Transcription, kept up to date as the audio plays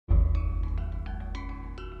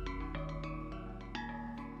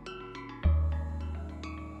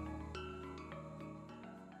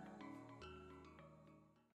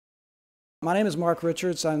My name is Mark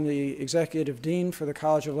Richards. I'm the Executive Dean for the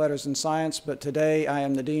College of Letters and Science, but today I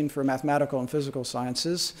am the Dean for Mathematical and Physical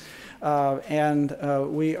Sciences. We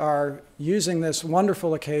are using this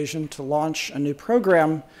wonderful occasion to launch a new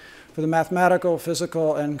program for the mathematical,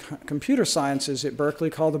 physical, and computer sciences at Berkeley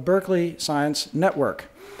called the Berkeley Science Network.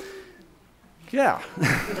 Yeah.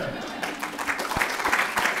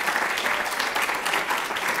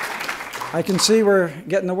 I can see we're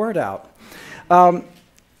getting the word out.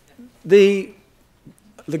 The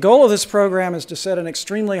goal of this program is to set an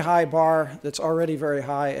extremely high bar that's already very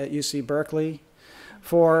high at UC Berkeley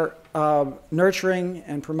for nurturing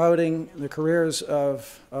and promoting the careers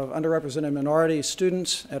of underrepresented minority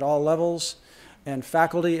students at all levels and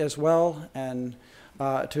faculty as well, and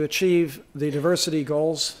to achieve the diversity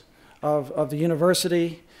goals of the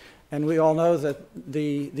university. And we all know that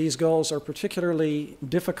these goals are particularly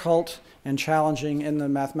difficult and challenging in the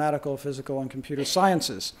mathematical, physical, and computer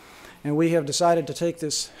sciences. And we have decided to take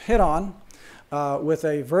this head-on with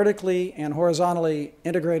a vertically and horizontally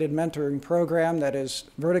integrated mentoring program that is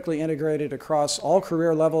vertically integrated across all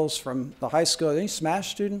career levels from the high school. Any SMASH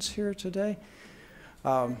students here today?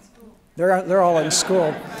 They're all in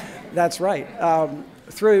school. That's right.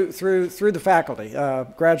 Through the faculty,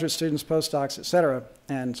 graduate students, postdocs, et cetera,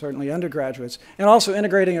 and certainly undergraduates, and also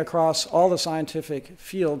integrating across all the scientific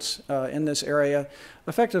fields in this area,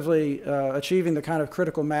 effectively achieving the kind of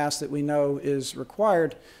critical mass that we know is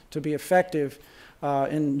required to be effective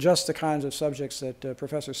in just the kinds of subjects that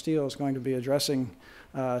Professor Steele is going to be addressing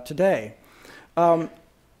today.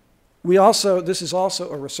 This is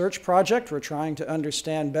also a research project. We're trying to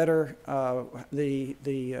understand better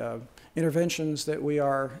the interventions that we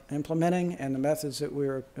are implementing and the methods that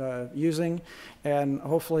we're using, and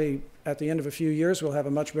hopefully at the end of a few years we'll have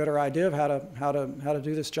a much better idea of how to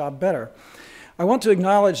do this job better. I want to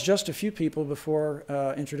acknowledge just a few people before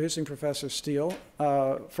introducing Professor Steele.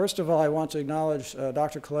 First of all, I want to acknowledge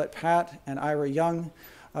Dr. Colette Pat and Ira Young,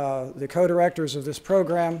 the co-directors of this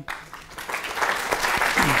program.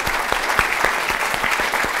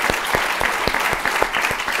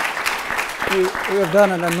 We have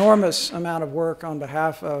done an enormous amount of work on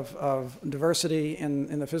behalf of diversity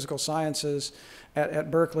in the physical sciences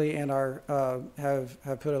at Berkeley, and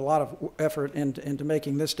have put a lot of effort into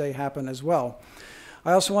making this day happen as well.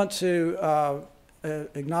 I also want to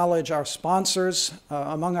acknowledge our sponsors.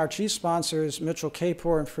 Among our chief sponsors, Mitchell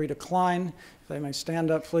Kapor and Frida Klein. If they may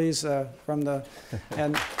stand up, please, from the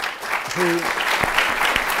and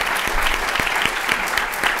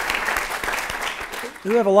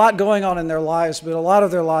who have a lot going on in their lives, but a lot of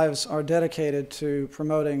their lives are dedicated to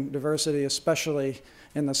promoting diversity, especially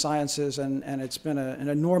in the sciences, and it's been an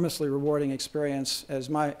enormously rewarding experience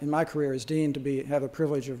in my career as dean to have the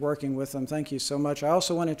privilege of working with them. Thank you so much. I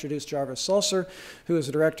also want to introduce Jarvis Sulzer, who is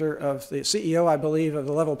the director of the CEO, I believe, of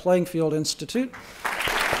the Level Playing Field Institute.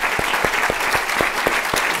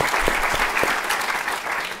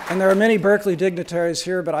 And there are many Berkeley dignitaries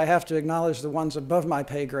here, but I have to acknowledge the ones above my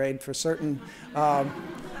pay grade for certain. Gabor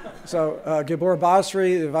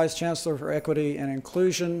Basri, the Vice Chancellor for Equity and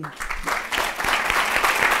Inclusion,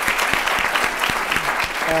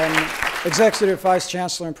 and Executive Vice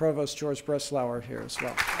Chancellor and Provost George Breslauer here as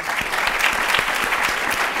well.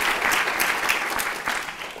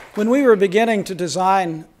 When we were beginning to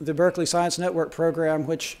design the Berkeley Science Network program,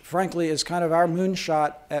 which frankly is kind of our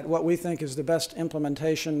moonshot at what we think is the best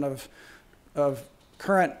implementation of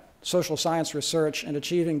current social science research and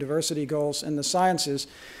achieving diversity goals in the sciences,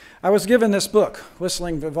 I was given this book,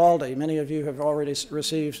 Whistling Vivaldi. Many of you have already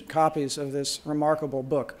received copies of this remarkable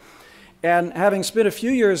book. And having spent a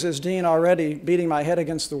few years as dean already beating my head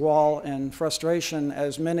against the wall in frustration,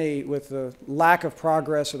 as many with the lack of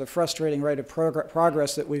progress or the frustrating rate of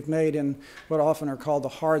progress that we've made in what often are called the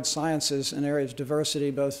hard sciences in areas of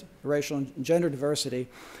diversity, both racial and gender diversity,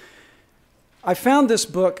 I found this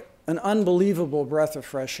book an unbelievable breath of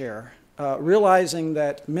fresh air, realizing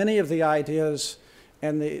that many of the ideas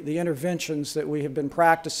and the interventions that we have been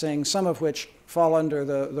practicing, some of which fall under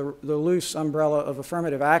the loose umbrella of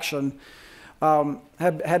affirmative action,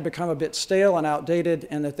 had become a bit stale and outdated,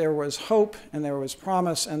 and that there was hope and there was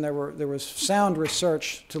promise and there was sound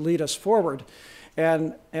research to lead us forward.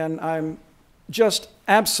 And I'm just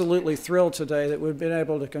absolutely thrilled today that we've been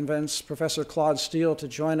able to convince Professor Claude Steele to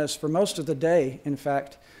join us for most of the day, in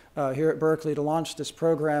fact, here at Berkeley to launch this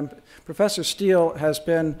program. Professor Steele has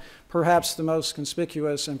been perhaps the most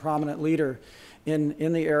conspicuous and prominent leader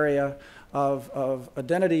in the area of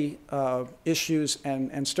identity issues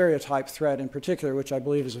and stereotype threat in particular, which I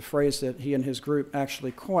believe is a phrase that he and his group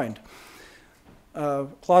actually coined.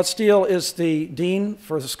 Claude Steele is the dean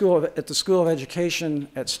for at the School of Education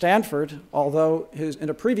at Stanford, although in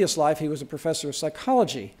a previous life he was a professor of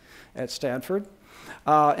psychology at Stanford.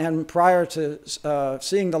 And prior to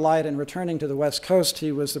seeing the light and returning to the West Coast,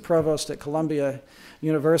 he was the provost at Columbia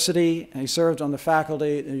University. And he served on the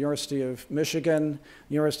faculty at the University of Michigan,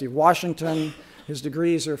 University of Washington. His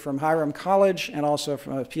degrees are from Hiram College and also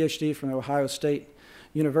from a PhD from Ohio State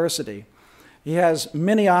University. He has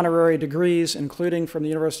many honorary degrees, including from the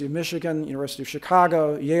University of Michigan, University of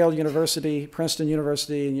Chicago, Yale University, Princeton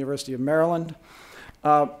University, and University of Maryland.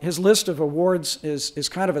 His list of awards is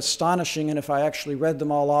kind of astonishing, and if I actually read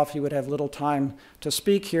them all off, he would have little time to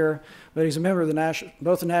speak here. But he's a member of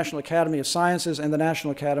both the National Academy of Sciences and the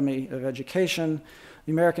National Academy of Education,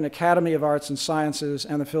 the American Academy of Arts and Sciences,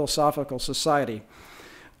 and the Philosophical Society.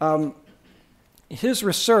 His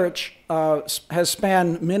research has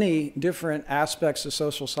spanned many different aspects of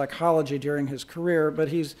social psychology during his career, but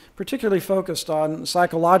he's particularly focused on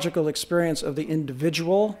psychological experience of the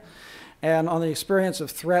individual and on the experience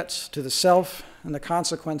of threats to the self and the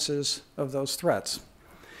consequences of those threats.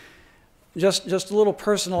 Just a little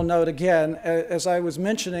personal note again, as I was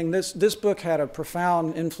mentioning, this book had a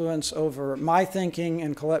profound influence over my thinking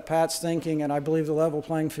and Colette Patt's thinking, and I believe the Level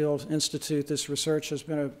Playing Field Institute, this research has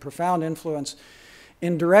been a profound influence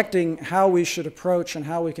in directing how we should approach and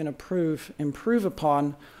how we can improve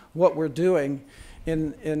upon what we're doing,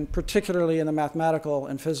 particularly in the mathematical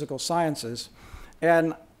and physical sciences.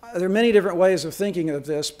 And there are many different ways of thinking of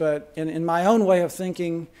this, but in my own way of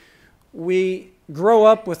thinking, we grow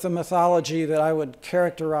up with the mythology that I would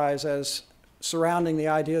characterize as surrounding the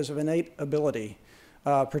ideas of innate ability.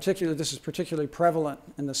 This is particularly prevalent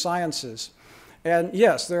in the sciences. And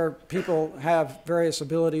yes, people have various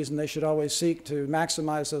abilities and they should always seek to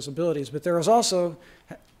maximize those abilities, but there is also,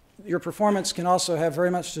 your performance can also have very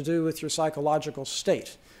much to do with your psychological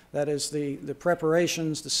state. That is the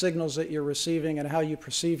preparations, the signals that you're receiving, and how you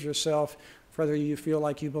perceive yourself, whether you feel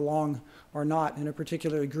like you belong or not in a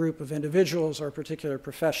particular group of individuals or a particular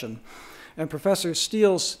profession. And Professor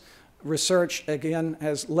Steele's research, again,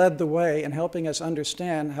 has led the way in helping us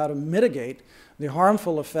understand how to mitigate the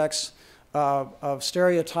harmful effects of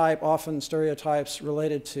often stereotypes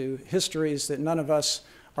related to histories that none of us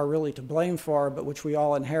are really to blame for, but which we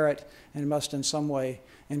all inherit and must in some way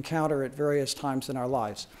encounter at various times in our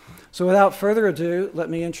lives. So without further ado, let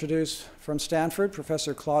me introduce from Stanford,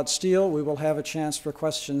 Professor Claude Steele. We will have a chance for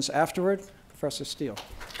questions afterward. Professor Steele.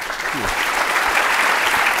 Thank you.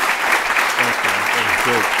 That was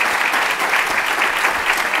great.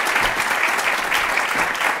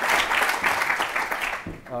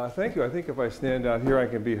 Thank you. I think if I stand out here, I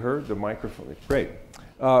can be heard. The microphone. Great.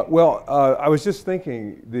 I was just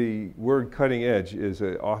thinking the word cutting edge is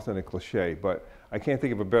often a cliche, but I can't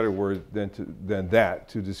think of a better word than that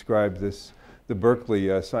to describe the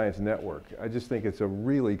Berkeley Science Network. I just think it's a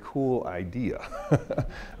really cool idea.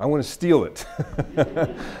 I want to steal it.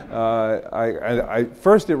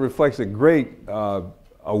 First, it reflects a great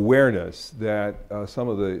awareness that some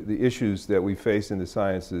of the issues that we face in the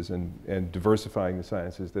sciences and diversifying the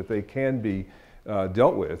sciences, that they can be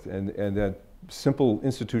dealt with, and that simple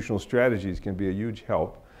institutional strategies can be a huge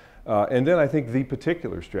help. And then I think the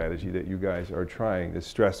particular strategy that you guys are trying to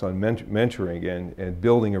stress on mentoring and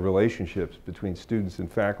building relationships between students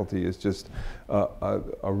and faculty is just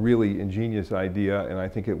a really ingenious idea, and I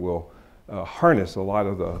think it will harness a lot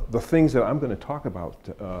of the things that I'm going to talk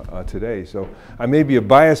about today. So I may be a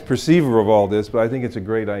biased perceiver of all this, but I think it's a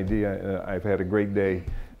great idea. I've had a great day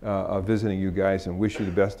visiting you guys and wish you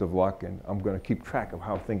the best of luck, and I'm going to keep track of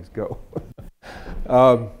how things go.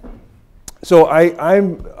 So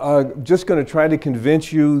I'm just going to try to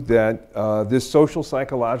convince you that this social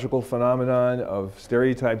psychological phenomenon of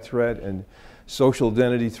stereotype threat and social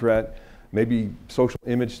identity threat, maybe social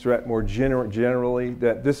image threat more generally,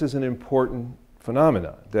 that this is an important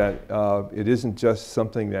phenomenon, that it isn't just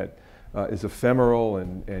something that is ephemeral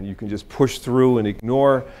and you can just push through and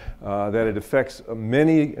ignore, that it affects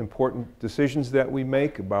many important decisions that we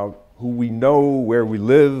make about who we know, where we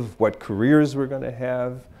live, what careers we're going to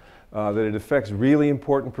have, that it affects really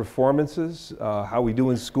important performances, how we do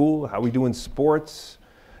in school, how we do in sports,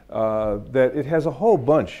 that it has a whole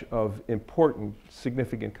bunch of important,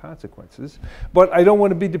 significant consequences. But I don't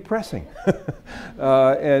want to be depressing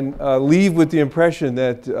and leave with the impression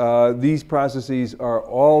that these processes are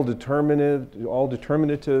all determinative,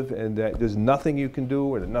 and that there's nothing you can do,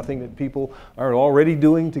 or nothing that people aren't already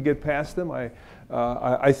doing to get past them.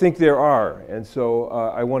 I think there are, and so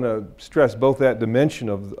I want to stress both that dimension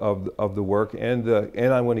of the work, and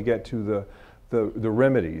I want to get to the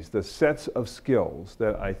remedies, the sets of skills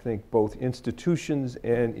that I think both institutions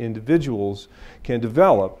and individuals can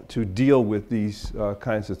develop to deal with these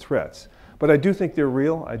kinds of threats. But I do think they're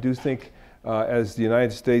real. I do think as the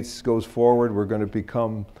United States goes forward, we're going to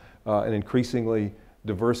become an increasingly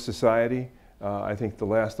diverse society. I think the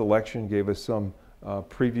last election gave us some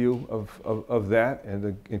preview of that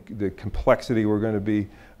and the complexity we're going to be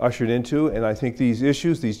ushered into. And I think these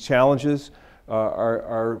issues, these challenges,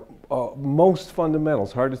 are most fundamental.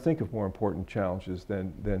 It's hard to think of more important challenges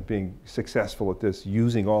than being successful at this,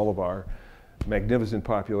 using all of our magnificent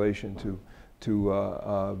population to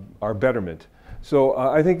our betterment. So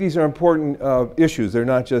I think these are important issues. They're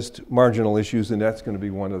not just marginal issues, and that's going to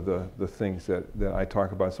be one of the things that I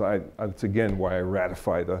talk about. So that's again why I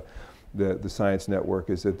ratify the Science Network,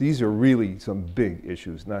 is that these are really some big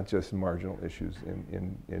issues, not just marginal issues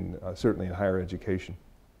certainly in higher education.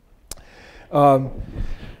 Well,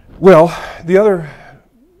 the other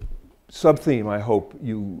sub-theme I hope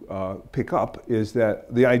you pick up is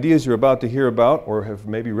that the ideas you're about to hear about or have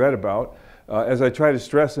maybe read about, as I try to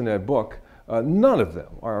stress in that book, none of them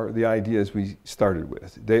are the ideas we started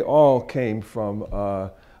with. They all came from,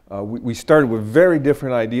 we started with very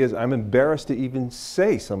different ideas. I'm embarrassed to even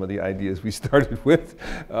say some of the ideas we started with,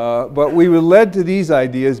 but we were led to these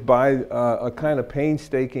ideas by a kind of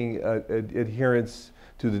painstaking adherence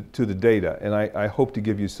to the data. And I hope to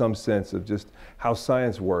give you some sense of just how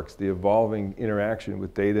science works, the evolving interaction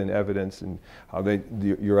with data and evidence, and how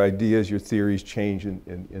your ideas, your theories change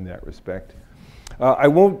in that respect. I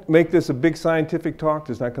won't make this a big scientific talk.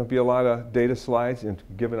 There's not going to be a lot of data slides, and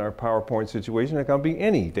given our PowerPoint situation, there's not going to be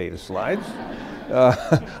any data slides.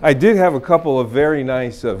 I did have a couple of very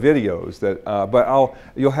nice videos that, but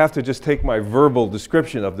you'll have to just take my verbal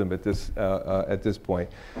description of them at this point.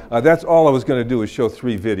 That's all I was going to do, is show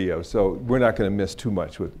 3 videos, so we're not going to miss too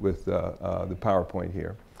much with the PowerPoint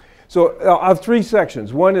here. So I have 3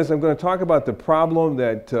 sections. One is I'm going to talk about the problem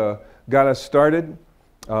that got us started.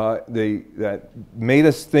 That made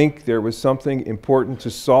us think there was something important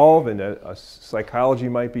to solve and that psychology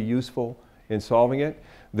might be useful in solving it.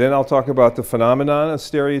 Then I'll talk about the phenomenon of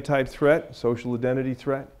stereotype threat, social identity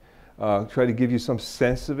threat, try to give you some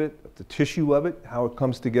sense of it, the tissue of it, how it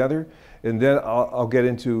comes together, and then I'll get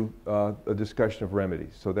into a discussion of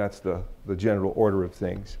remedies. So that's the general order of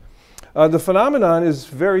things. The phenomenon is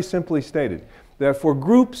very simply stated, that for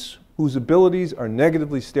groups whose abilities are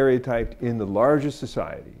negatively stereotyped in the larger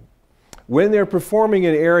society, when they're performing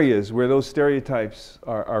in areas where those stereotypes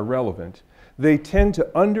are relevant, they tend to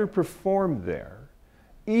underperform there,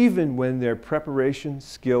 even when their preparation,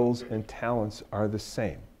 skills, and talents are the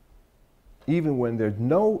same. Even when there's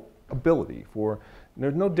no ability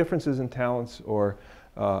there's no differences in talents or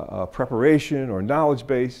preparation or knowledge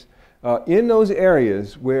base, in those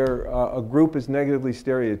areas where a group is negatively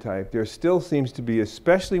stereotyped, there still seems to be,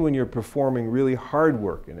 especially when you're performing really hard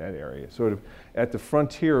work in that area, sort of at the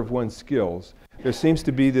frontier of one's skills, there seems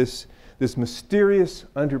to be this mysterious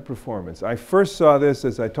underperformance. I first saw this,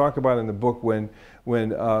 as I talk about in the book, when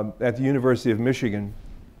at the University of Michigan,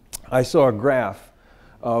 I saw a graph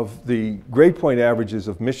of the grade point averages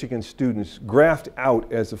of Michigan students graphed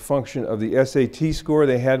out as a function of the SAT score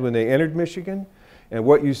they had when they entered Michigan. And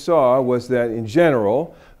what you saw was that in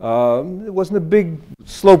general, it wasn't a big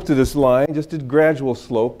slope to this line, just a gradual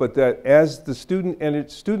slope, but that as the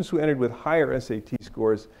students who entered with higher SAT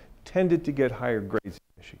scores tended to get higher grades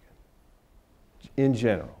in Michigan, in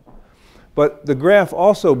general. But the graph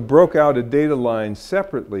also broke out a data line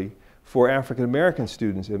separately for African American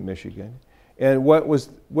students at Michigan. And what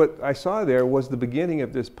I saw there was the beginning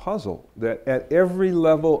of this puzzle, that at every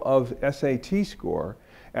level of SAT score,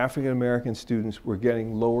 African American students were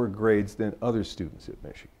getting lower grades than other students at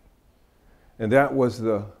Michigan. And that was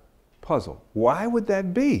the puzzle. Why would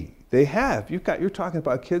that be? You're talking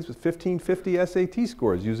about kids with 1550 SAT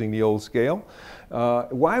scores using the old scale.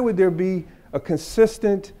 Why would there be a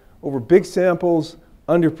consistent, over big samples,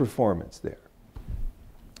 underperformance there?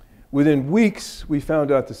 Within weeks, we found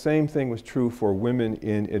out the same thing was true for women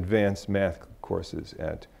in advanced math courses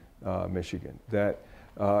at Michigan. That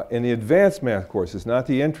in the advanced math courses, not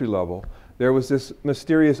the entry level, there was this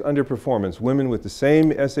mysterious underperformance. Women with the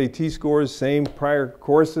same SAT scores, same prior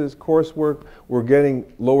coursework, were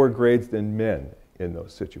getting lower grades than men in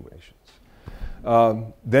those situations.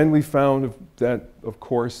 Then we found that, of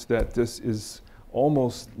course, that this is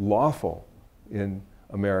almost lawful in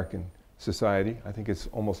American society. I think it's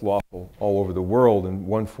almost lawful all over the world in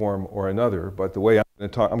one form or another, but the way I'm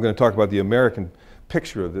going to talk about the American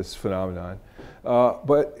picture of this phenomenon.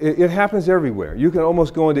 But it happens everywhere. You can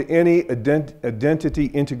almost go into any identity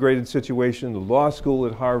integrated situation, the law school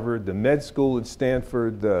at Harvard, the med school at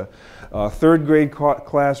Stanford, the third grade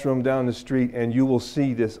classroom down the street, and you will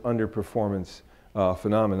see this underperformance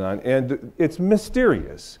phenomenon. And it's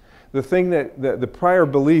mysterious. The thing the prior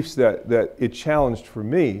beliefs that it challenged for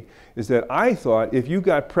me is that I thought if you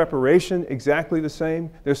got preparation exactly the same,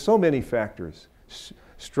 there's so many factors,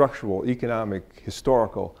 structural, economic,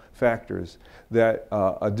 historical factors, that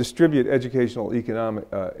distribute educational economic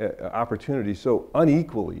opportunities so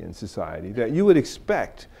unequally in society that you would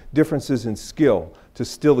expect differences in skill to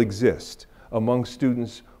still exist among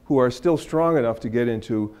students who are still strong enough to get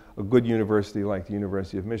into a good university like the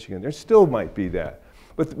University of Michigan. There still might be that.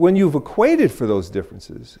 But when you've equated for those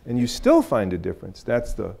differences and you still find a difference,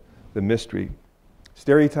 that's the mystery.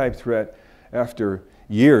 Stereotype threat, after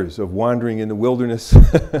years of wandering in the wilderness,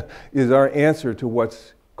 is our answer to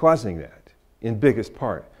what's causing that in biggest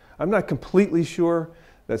part. I'm not completely sure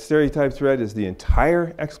that stereotype threat is the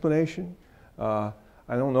entire explanation. I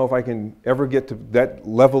don't know if I can ever get to that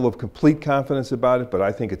level of complete confidence about it, but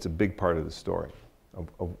I think it's a big part of the story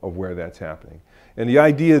of where that's happening. And the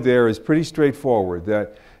idea there is pretty straightforward,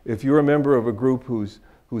 that if you're a member of a group whose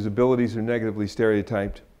abilities are negatively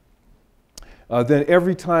stereotyped, then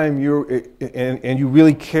every time and you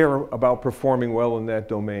really care about performing well in that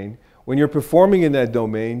domain, when you're performing in that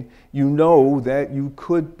domain, you know that you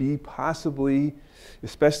could be possibly,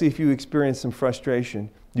 especially if you experience some frustration,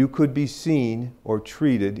 you could be seen or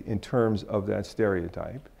treated in terms of that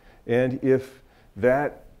stereotype. And if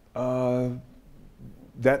that,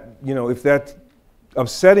 if that's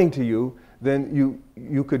upsetting to you, then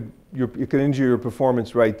it could injure your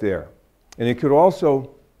performance right there. And it could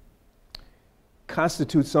also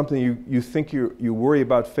constitute something you think you worry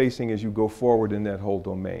about facing as you go forward in that whole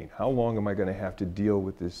domain. How long am I going to have to deal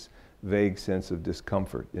with this vague sense of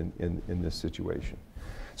discomfort in this situation?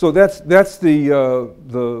 So that's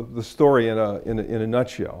the story in a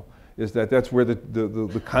nutshell. Is that's where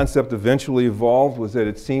the concept eventually evolved, was that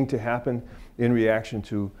it seemed to happen in reaction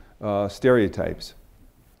to stereotypes.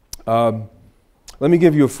 Let me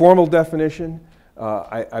give you a formal definition.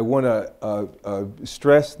 I want to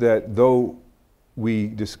stress that though we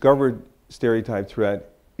discovered stereotype threat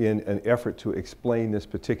in an effort to explain this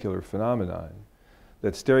particular phenomenon,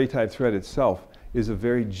 that stereotype threat itself is a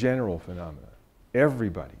very general phenomenon.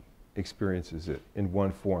 Everybody experiences it in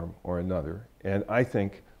one form or another, and I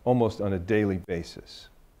think almost on a daily basis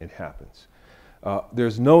it happens.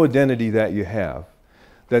 There's no identity that you have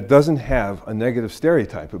that doesn't have a negative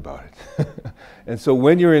stereotype about it. And so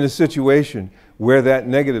when you're in a situation where that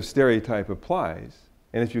negative stereotype applies,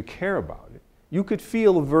 and if you care about it, you could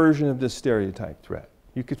feel a version of this stereotype threat.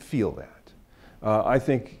 You could feel that. I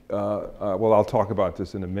think, well, I'll talk about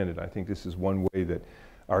this in a minute. I think this is one way that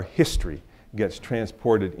our history gets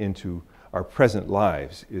transported into our present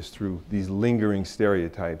lives, is through these lingering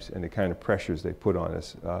stereotypes and the kind of pressures they put on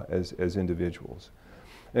us as individuals.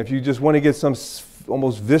 And if you just want to get some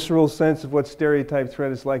almost visceral sense of what stereotype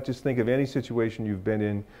threat is like, just think of any situation you've been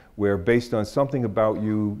in where, based on something about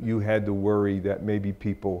you, you had to worry that maybe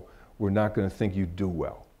people were not going to think you do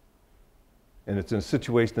well. And it's in a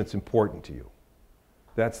situation that's important to you.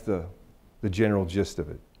 That's the general gist of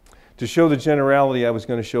it. To show the generality, I was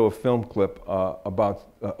going to show a film clip about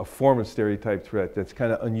a form of stereotype threat that's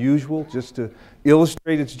kind of unusual, just to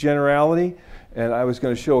illustrate its generality. And I was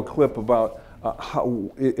going to show a clip about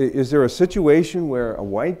is there a situation where a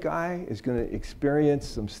white guy is going to experience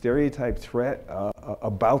some stereotype threat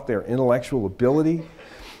about their intellectual ability?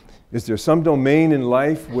 Is there some domain in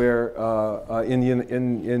life where,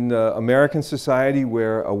 in American society,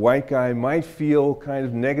 where a white guy might feel kind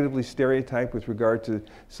of negatively stereotyped with regard to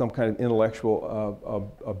some kind of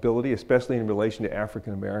intellectual ability, especially in relation to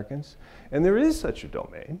African Americans? And there is such a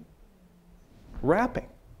domain: rapping.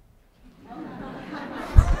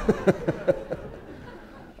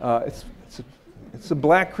 It's a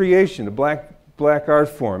black creation, a black art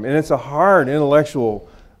form, and it's a hard intellectual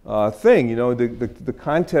thing. You know, the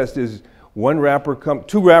contest is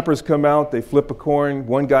two rappers come out, they flip a coin,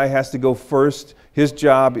 one guy has to go first. His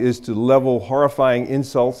job is to level horrifying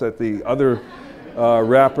insults at the other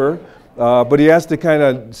rapper, but he has to kind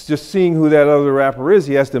of, just seeing who that other rapper is,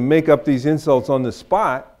 he has to make up these insults on the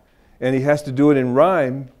spot, and he has to do it in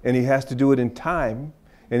rhyme, and he has to do it in time,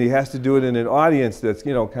 and he has to do it in an audience that's,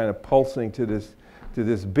 you know, kind of pulsing to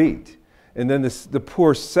this beat. And then the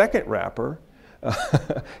poor second rapper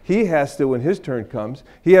he has to, when his turn comes,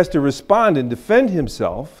 he has to respond and defend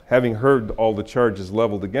himself, having heard all the charges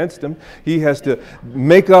leveled against him. He has to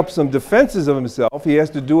make up some defenses of himself. He has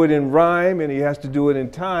to do it in rhyme, and he has to do it in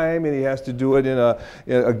time, and he has to do it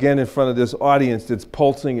again in front of this audience that's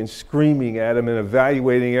pulsing and screaming at him and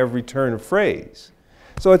evaluating every turn of phrase.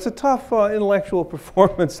 So it's a tough intellectual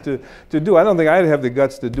performance to do. I don't think I'd have the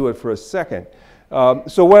guts to do it for a second.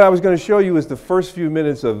 So what I was going to show you is the first few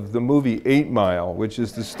minutes of the movie 8 Mile, which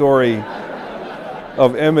is the story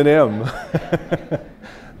of Eminem,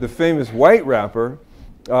 the famous white rapper.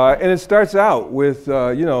 And it starts out with,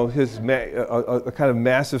 you know, a kind of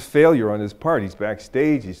massive failure on his part. He's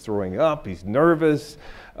backstage, he's throwing up, he's nervous.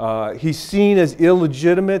 He's seen as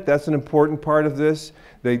illegitimate. That's an important part of this.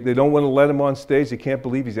 They don't want to let him on stage. They can't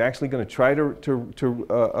believe he's actually going to try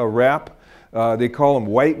to rap. They call him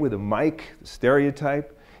white with a mic,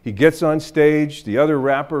 stereotype. He gets on stage. The other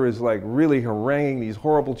rapper is like really haranguing these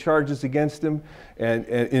horrible charges against him, and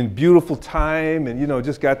in beautiful time, and you know,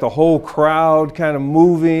 just got the whole crowd kind of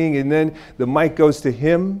moving. And then the mic goes to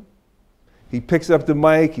him. He picks up the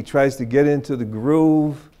mic. He tries to get into the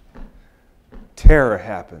groove. Terror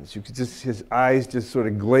happens. You could just, his eyes just sort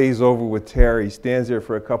of glaze over with terror. He stands there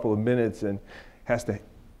for a couple of minutes and has to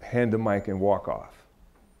hand the mic and walk off.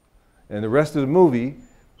 And the rest of the movie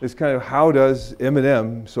is kind of how does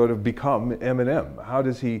Eminem sort of become Eminem? How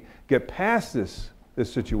does he get past this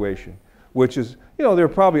situation? Which is, you know, there are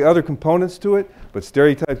probably other components to it, but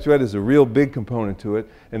Stereotype Threat is a real big component to it.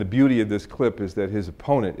 And the beauty of this clip is that his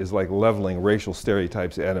opponent is like leveling racial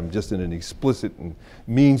stereotypes at him just in an explicit and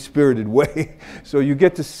mean-spirited way. So you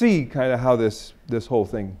get to see kind of how this whole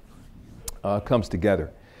thing comes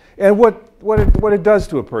together. And what it does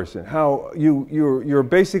to a person, how you're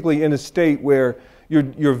basically in a state where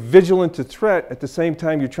you're vigilant to threat, at the same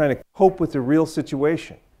time you're trying to cope with the real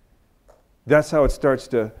situation. That's how it starts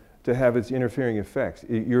to have its interfering effects.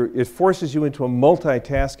 It forces you into a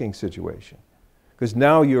multitasking situation. Because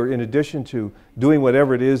now you're, in addition to doing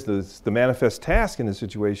whatever it is, the manifest task in the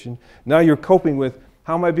situation, now you're coping with,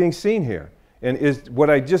 how am I being seen here? And is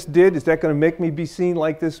what I just did, is that going to make me be seen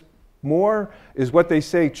like this more? Is what they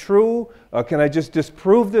say true? Can I just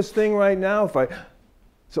disprove this thing right now?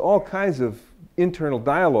 So all kinds of internal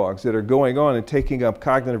dialogues that are going on and taking up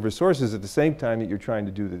cognitive resources at the same time that you're trying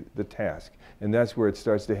to do the task. And that's where it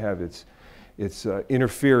starts to have its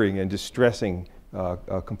interfering and distressing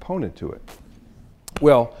component to it.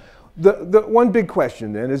 Well, the one big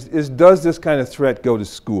question then is does this kind of threat go to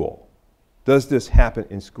school? Does this happen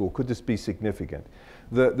in school? Could this be significant?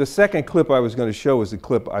 The second clip I was going to show is a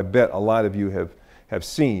clip I bet a lot of you have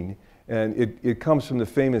seen. And it comes from the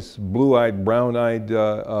famous blue-eyed, brown-eyed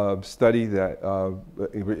study that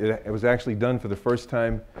it was actually done for the first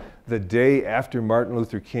time the day after Martin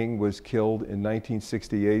Luther King was killed in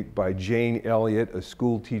 1968 by Jane Elliott, a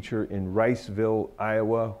school teacher in Riceville,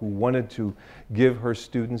 Iowa, who wanted to give her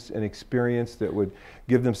students an experience that would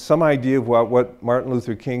give them some idea of what Martin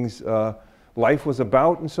Luther King's life was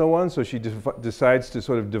about and so on. So she decides to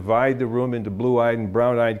sort of divide the room into blue-eyed and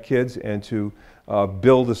brown-eyed kids and to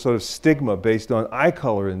build a sort of stigma based on eye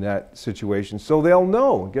color in that situation, so they'll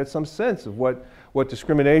know and get some sense of what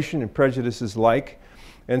discrimination and prejudice is like.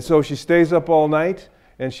 And so she stays up all night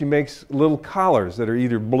and she makes little collars that are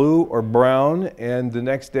either blue or brown, and the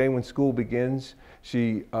next day when school begins,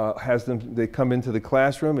 she they come into the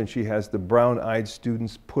classroom and she has the brown-eyed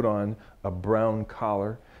students put on a brown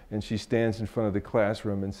collar, and she stands in front of the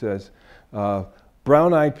classroom and says,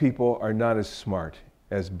 brown-eyed people are not as smart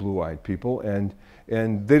as blue-eyed people, and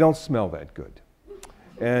they don't smell that good.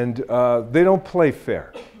 And they don't play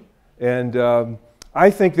fair. And I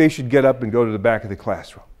think they should get up and go to the back of the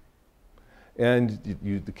classroom. And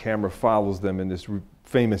the camera follows them in this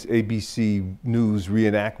famous ABC News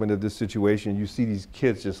reenactment of this situation. You see these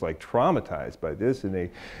kids just like traumatized by this, and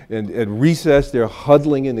at recess they're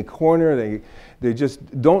huddling in the corner. They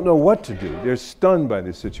just don't know what to do. They're stunned by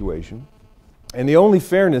this situation. And the only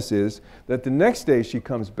fairness is that the next day she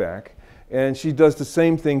comes back and she does the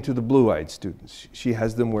same thing to the blue-eyed students. She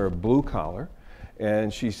has them wear a blue collar,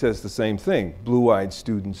 and she says the same thing. Blue-eyed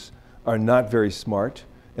students are not very smart,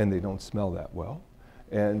 and they don't smell that well,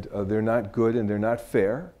 and they're not good and they're not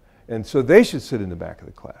fair, and so they should sit in the back of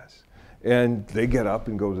the class. And they get up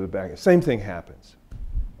and go to the back. Same thing happens.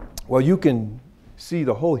 Well, you can see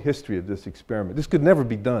the whole history of this experiment. This could never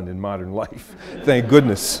be done in modern life, thank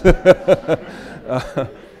goodness.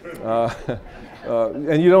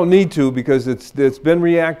 And you don't need to, because it's been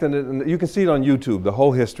reacted, and you can see it on YouTube, the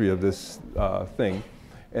whole history of this thing.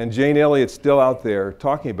 And Jane Elliott's still out there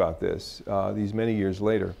talking about this these many years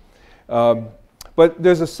later. But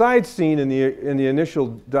there's a side scene in the initial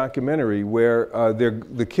documentary where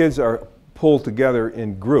the kids are pulled together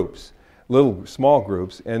in groups, little small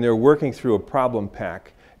groups, and they're working through a problem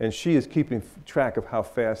pack, and she is keeping track of how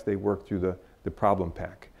fast they work through the problem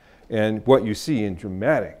pack. And what you see in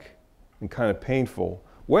dramatic and kind of painful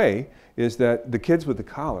way is that the kids with the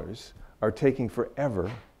collars are taking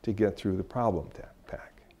forever to get through the problem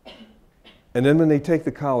pack. And then when they take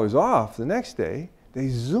the collars off the next day, they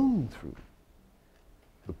zoom through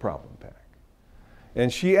the problem pack.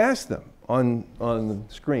 And she asked them on the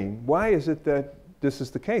screen, why is it that this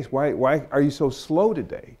is the case? Why are you so slow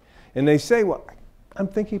today? And they say, well, I'm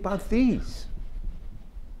thinking about these.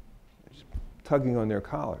 Just tugging on their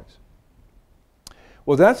collars.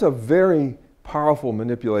 Well, that's a very powerful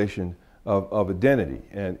manipulation of identity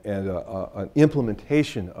and an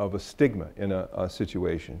implementation of a stigma in a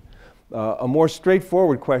situation. A more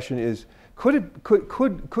straightforward question is, could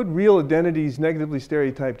real identities, negatively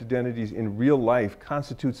stereotyped identities in real life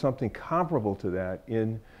constitute something comparable to that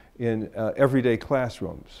in everyday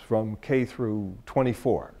classrooms from K through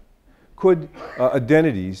 24? Could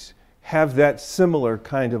identities have that similar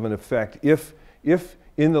kind of an effect if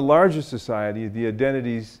in the larger society the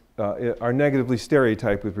identities are negatively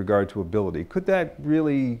stereotyped with regard to ability? Could that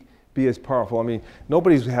really be as powerful? I mean,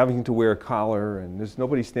 nobody's having to wear a collar, and there's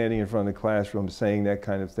nobody standing in front of the classroom saying that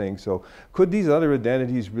kind of thing. So could these other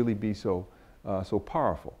identities really be so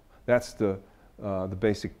powerful? That's the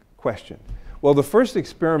basic question. Well, the first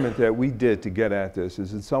experiment that we did to get at this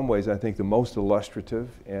is in some ways, I think, the most illustrative,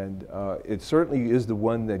 and it certainly is the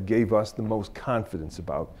one that gave us the most confidence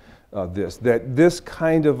about that this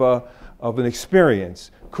kind of an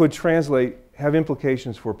experience could have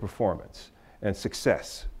implications for performance and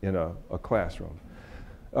success in a classroom.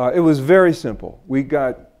 It was very simple. We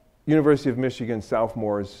got University of Michigan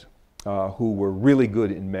sophomores who were really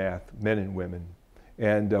good in math, men and women,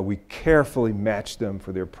 and we carefully matched them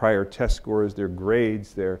for their prior test scores, their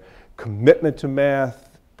grades, their commitment to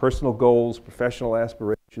math, personal goals, professional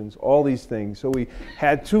aspirations, all these things. So we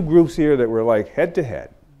had two groups here that were like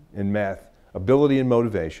head-to-head in math, ability and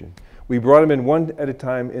motivation. We brought them in one at a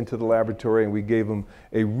time into the laboratory, and we gave them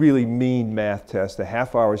a really mean math test, a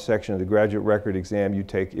half-hour section of the graduate record exam you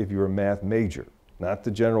take if you're a math major, not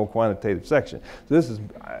the general quantitative section. So this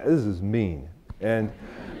is mean, and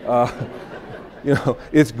you know,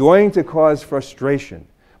 it's going to cause frustration.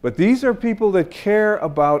 But these are people that care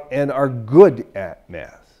about and are good at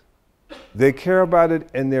math. They care about it,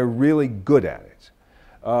 and they're really good at it.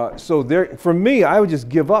 So for me, I would just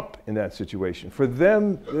give up in that situation. For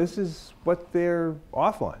them, this is what they're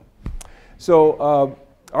off on. So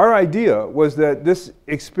our idea was that this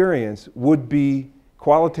experience would be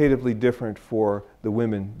qualitatively different for the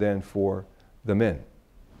women than for the men.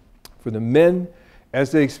 For the men,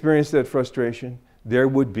 as they experienced that frustration, there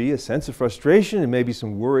would be a sense of frustration and maybe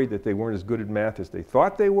some worry that they weren't as good at math as they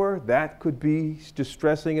thought they were. That could be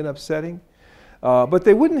distressing and upsetting. But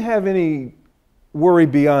they wouldn't have any worry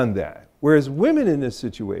beyond that. Whereas women in this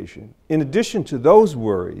situation, in addition to those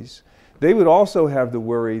worries, they would also have the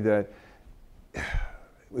worry that,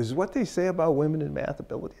 is what they say about women in math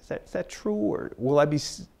ability, is that true? Or will I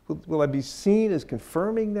be seen as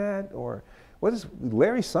confirming that? Or what is,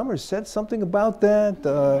 Larry Summers said something about that?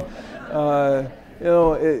 You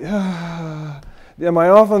know, am I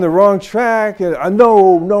off on the wrong track?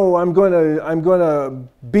 No, I'm gonna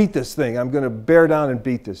beat this thing. I'm gonna bear down and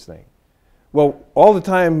beat this thing. Well, all the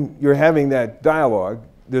time you're having that dialogue,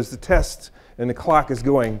 there's the test and the clock is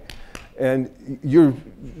going, and you're,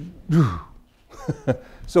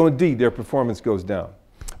 so indeed their performance goes down.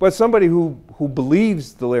 But somebody who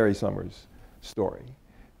believes the Larry Summers story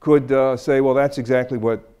could say, well, that's exactly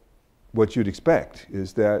what you'd expect,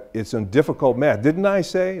 is that it's a difficult math. Didn't I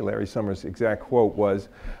say, Larry Summers' exact quote was,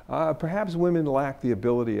 perhaps women lack the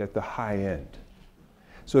ability at the high end.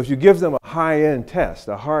 So if you give them a high-end test,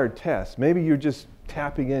 a hard test, maybe you're just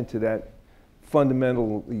tapping into that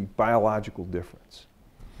fundamentally biological difference.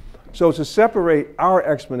 So to separate our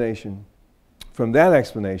explanation from that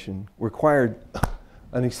explanation required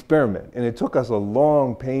an experiment. And it took us a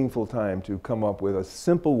long, painful time to come up with a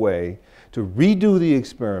simple way to redo the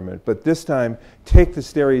experiment, but this time take the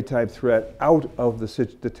stereotype threat out of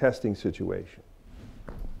the testing situation.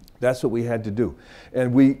 That's what we had to do.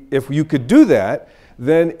 And if you could do that,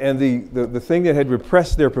 then, and the thing that had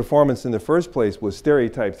repressed their performance in the first place was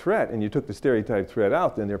stereotype threat, and you took the stereotype threat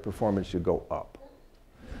out, then their performance should go up.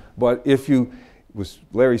 But if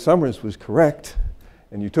Larry Summers was correct,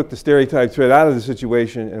 and you took the stereotype threat out of the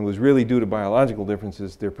situation and was really due to biological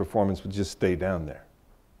differences, their performance would just stay down there.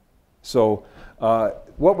 So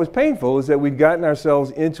what was painful is that we'd gotten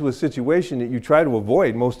ourselves into a situation that you try to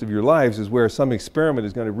avoid most of your lives, is where some experiment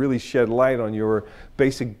is going to really shed light on your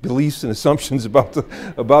basic beliefs and assumptions about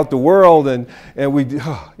the world, and we,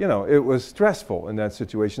 you know, it was stressful in that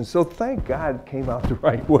situation. So thank God it came out the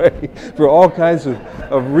right way for all kinds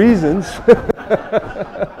of reasons.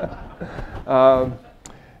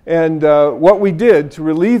 What we did to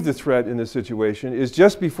relieve the threat in this situation is,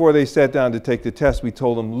 just before they sat down to take the test, we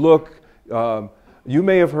told them, look, you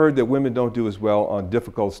may have heard that women don't do as well on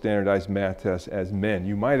difficult standardized math tests as men.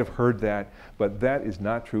 You might have heard that, but that is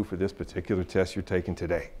not true for this particular test you're taking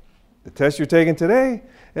today. The test you're taking today,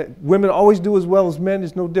 women always do as well as men.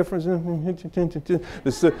 There's no difference. The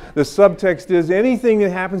subtext is, anything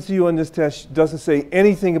that happens to you on this test doesn't say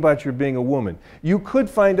anything about your being a woman. You could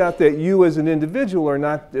find out that you as an individual are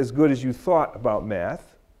not as good as you thought about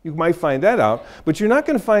math. You might find that out, but you're not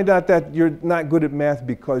going to find out that you're not good at math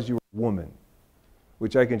because you're a woman,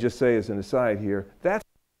 which I can just say as an aside here. That's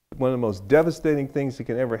one of the most devastating things that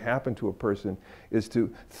can ever happen to a person, is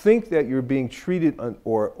to think that you're being treated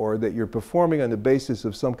or that you're performing on the basis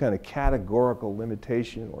of some kind of categorical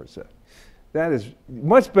limitation or so. That is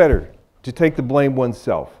much better to take the blame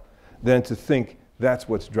oneself than to think that's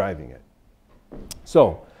what's driving it.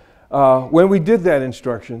 So when we did that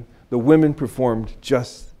instruction, the women performed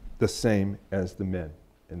just the same as the men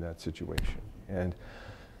in that situation. And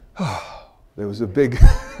there was a big,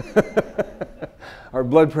 our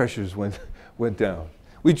blood pressures went down.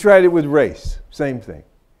 We tried it with race, same thing.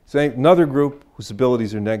 Another group whose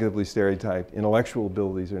abilities are negatively stereotyped, intellectual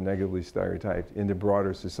abilities are negatively stereotyped in the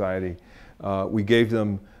broader society. We gave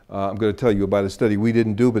them, I'm going to tell you about a study we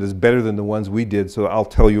didn't do, but it's better than the ones we did, so I'll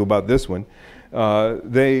tell you about this one.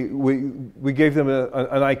 We gave them an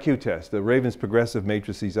IQ test, the Raven's Progressive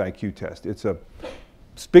Matrices IQ test. It's a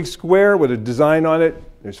big square with a design on it.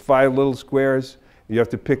 There's 5 little squares. You have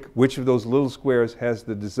to pick which of those little squares has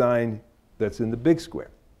the design that's in the big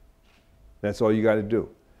square. That's all you got to do.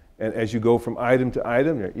 And as you go from item to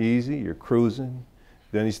item, they're easy, you're cruising.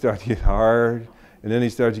 Then you start to get hard, and then they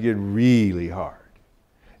start to get really hard,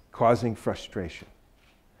 causing frustration.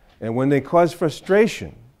 And when they cause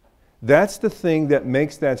frustration, that's the thing that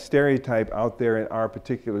makes that stereotype out there in our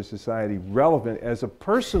particular society relevant as a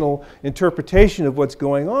personal interpretation of what's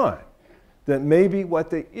going on. That maybe what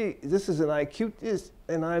this is an IQ,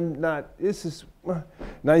 and I'm not, this is,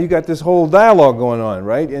 now you got this whole dialogue going on,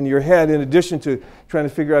 right, in your head, in addition to trying to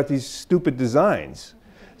figure out these stupid designs.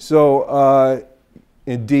 So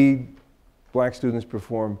indeed, black students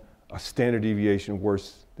perform a standard deviation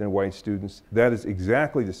worse than white students. That is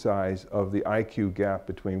exactly the size of the IQ gap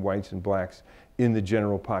between whites and blacks in the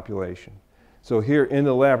general population. So here in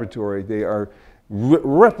the laboratory, they are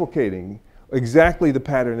replicating exactly the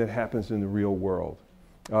pattern that happens in the real world.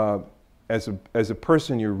 As a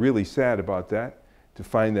person, you're really sad about that, to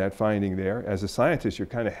find that finding there. As a scientist, you're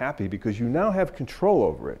kind of happy because you now have control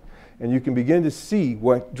over it, and you can begin to see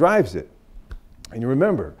what drives it. And you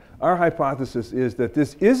remember, our hypothesis is that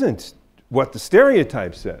this isn't what the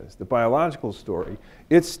stereotype says, the biological story.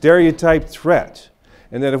 It's stereotype threat.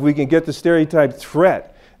 And that if we can get the stereotype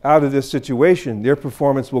threat out of this situation, their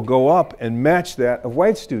performance will go up and match that of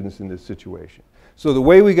white students in this situation. So the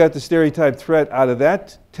way we got the stereotype threat out of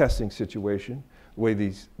that testing situation, the way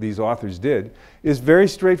these authors did, is very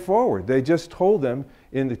straightforward. They just told them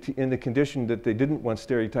in the condition that they didn't want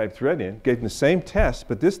stereotype threat in, gave them the same test,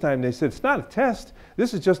 but this time they said, it's not a test,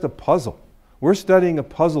 this is just a puzzle. We're studying a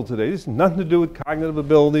puzzle today. This has nothing to do with cognitive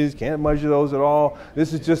abilities, can't measure those at all.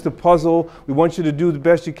 This is just a puzzle. We want you to do the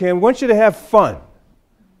best you can. We want you to have fun.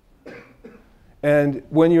 And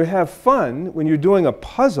when you have fun, when you're doing a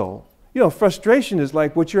puzzle, you know, frustration is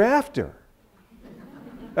like what you're after.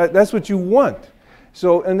 That's what you want.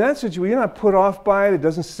 So in that situation, you're not put off by it. It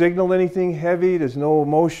doesn't signal anything heavy. There's no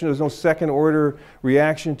emotion. There's no second order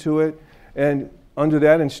reaction to it. And under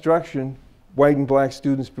that instruction, white and black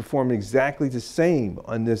students perform exactly the same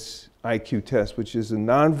on this IQ test, which is a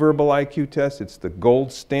nonverbal IQ test. It's the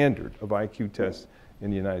gold standard of IQ tests in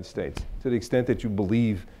the United States, to the extent that you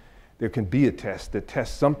believe there can be a test that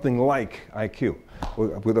tests something like IQ.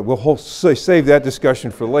 We'll save that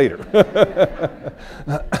discussion for later.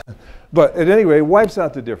 But at any rate, it wipes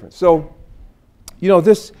out the difference. So, you know,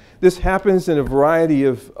 this happens in a variety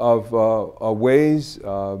of ways.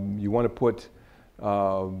 You want to put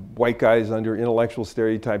white guys under intellectual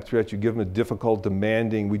stereotype threat. You give them a difficult,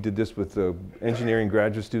 demanding. We did this with engineering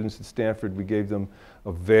graduate students at Stanford. We gave them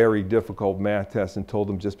a very difficult math test and told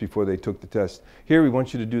them just before they took the test, here, we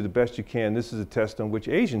want you to do the best you can. This is a test on which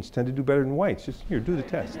Asians tend to do better than whites. Just here, do the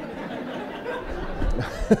test.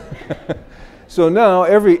 So now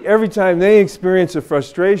every time they experience a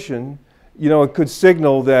frustration, you know, it could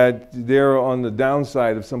signal that they're on the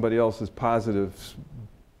downside of somebody else's positive,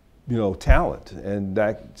 you know, talent. And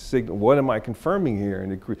that signal, what am I confirming here?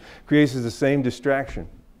 And it creates the same distraction.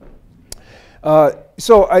 You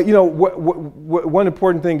know, one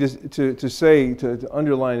important thing to say, to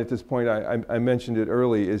underline at this point, I mentioned it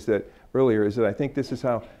earlier, is that I think this is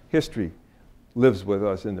how history lives with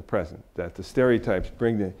us in the present, that the stereotypes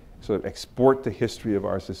sort of export the history of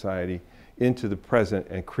our society into the present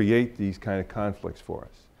and create these kind of conflicts for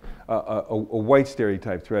us. A white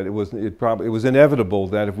stereotype threat, it was inevitable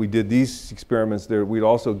that if we did these experiments there, we'd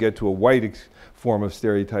also get to a white form of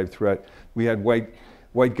stereotype threat. We had white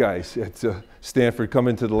guys at Stanford come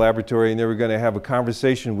into the laboratory, and they were going to have a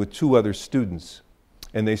conversation with two other students.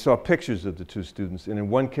 And they saw pictures of the two students, and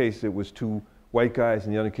in one case it was two white guys,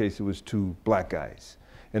 in the other case it was two black guys.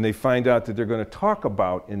 And they find out that they're going to talk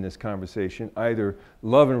about in this conversation either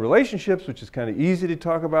love and relationships, which is kind of easy to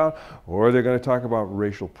talk about, or they're going to talk about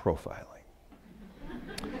racial profiling.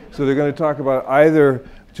 So they're going to talk about either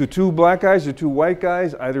to two black guys or two white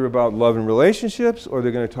guys, either about love and relationships, or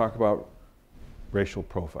they're going to talk about racial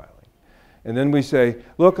profiling. And then we say,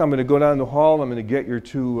 look, I'm going to go down the hall, I'm going to get your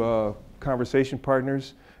two conversation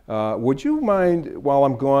partners. Would you mind, while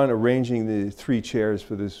I'm gone, arranging the 3 chairs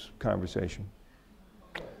for this conversation?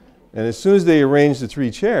 And as soon as they arrange the 3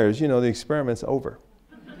 chairs, you know, the experiment's over.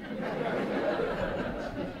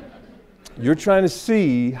 You're trying to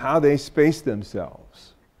see how they space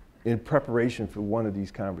themselves in preparation for one of these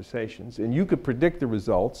conversations. And you could predict the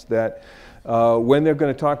results that when they're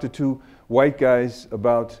going to talk to 2 white guys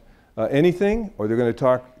about anything, or they're going to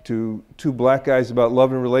talk to 2 black guys about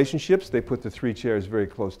love and relationships, they put the 3 chairs very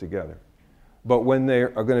close together. But when they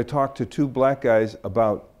are going to talk to 2 black guys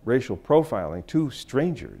about racial profiling, 2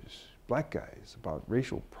 strangers, black guys, about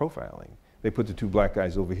racial profiling, they put the 2 black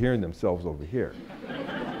guys over here and themselves over here.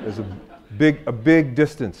 There's a big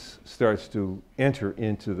distance starts to enter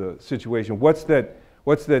into the situation. What's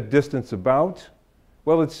that distance about?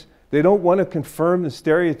 Well, they don't want to confirm the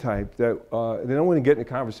stereotype that, they don't want to get in a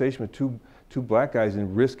conversation with two black guys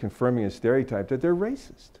and risk confirming a stereotype that they're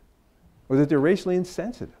racist, or that they're racially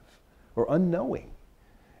insensitive, or unknowing.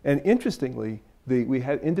 And interestingly, we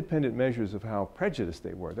had independent measures of how prejudiced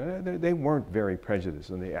they were. They weren't very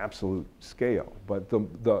prejudiced on the absolute scale, but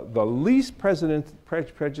the least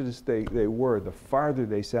prejudiced they were, the farther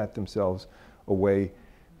they sat themselves away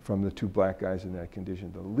from the 2 black guys in that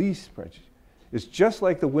condition, the least prejudiced. It's just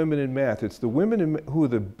like the women in math. It's the women who are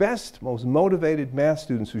the best, most motivated math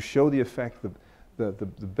students who show the effect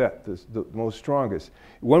the most strongest.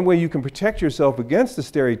 One way you can protect yourself against the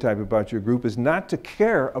stereotype about your group is not to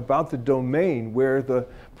care about the domain where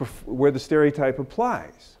the stereotype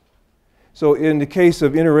applies. So in the case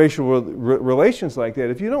of interracial relations like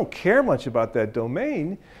that, if you don't care much about that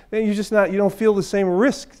domain, then you don't feel the same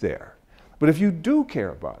risk there. But if you do care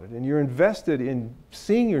about it and you're invested in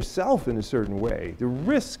seeing yourself in a certain way, the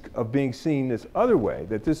risk of being seen this other way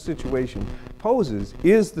that this situation poses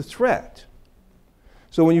is the threat.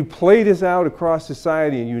 So when you play this out across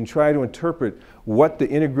society and you try to interpret what the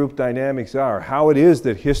intergroup dynamics are, how it is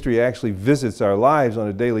that history actually visits our lives on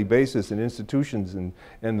a daily basis in institutions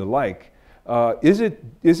and the like, is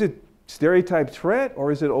it stereotype threat,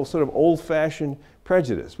 or is it sort of old-fashioned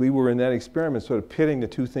prejudice? We were in that experiment sort of pitting the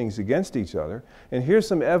 2 things against each other. And here's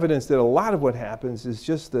some evidence that a lot of what happens is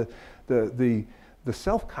just the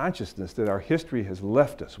self-consciousness that our history has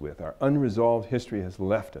left us with, our unresolved history has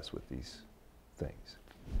left us with these things.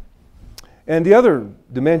 And the other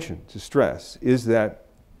dimension to stress is that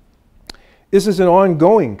this is an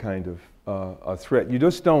ongoing kind of a threat. You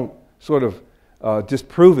just don't sort of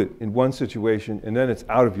disprove it in one situation and then it's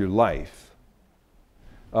out of your life.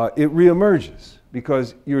 It reemerges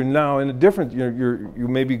because you're now in a different, you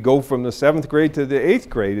maybe go from the 7th grade to the 8th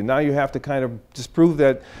grade, and now you have to kind of disprove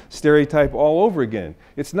that stereotype all over again.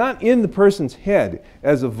 It's not in the person's head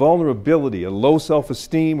as a vulnerability, a low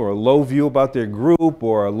self-esteem or a low view about their group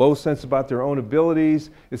or a low sense about their own abilities.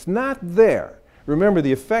 It's not there. Remember,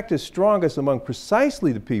 the effect is strongest among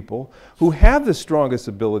precisely the people who have the strongest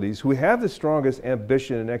abilities, who have the strongest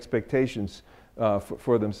ambition and expectations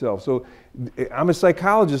for themselves. So I'm a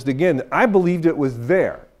psychologist again. I believed it was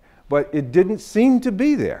there, but it didn't seem to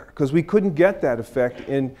be there because we couldn't get that effect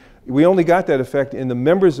we only got that effect in the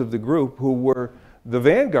members of the group who were the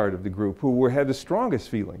vanguard of the group, who had the strongest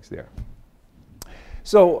feelings there.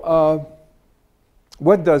 So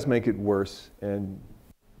what does make it worse and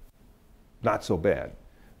not so bad?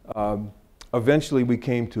 Eventually we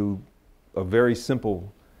came to a very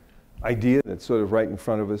simple idea that's sort of right in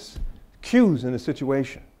front of us. Cues in a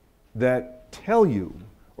situation. that tell you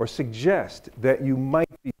or suggest that you might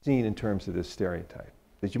be seen in terms of this stereotype,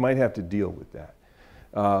 that you might have to deal with that.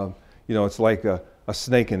 You know, it's like a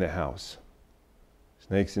snake in the house.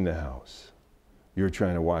 Snake's in the house. You're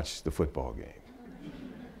trying to watch the football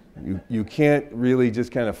game. You can't really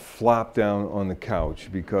just kind of flop down on the couch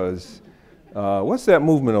because, what's that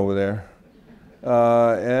movement over there?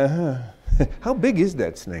 How big is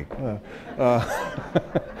that snake?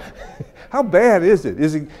 How bad is it?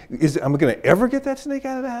 Am I going to ever get that snake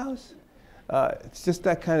out of the house? It's just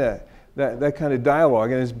that kind of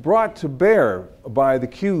dialogue, and it's brought to bear by the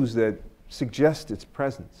cues that suggest its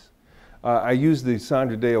presence. I use the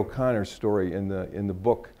Sandra Day O'Connor story in the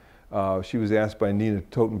book. She was asked by Nina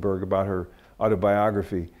Totenberg about her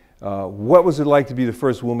autobiography, what was it like to be the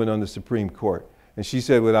first woman on the Supreme Court? And she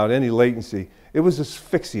said without any latency, it was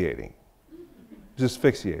asphyxiating. It was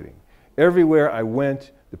asphyxiating. Everywhere I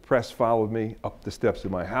went, the press followed me up the steps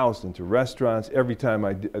of my house, into restaurants. Every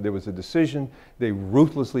time there was a decision, they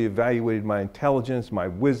ruthlessly evaluated my intelligence, my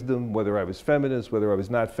wisdom, whether I was feminist, whether I was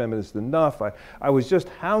not feminist enough. I was just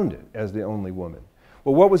hounded as the only woman.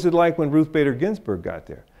 Well, what was it like when Ruth Bader Ginsburg got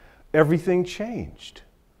there? Everything changed.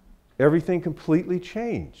 Everything completely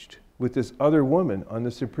changed with this other woman on the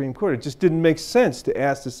Supreme Court. It just didn't make sense to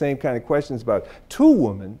ask the same kind of questions about two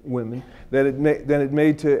women that it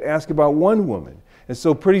made to ask about one woman. And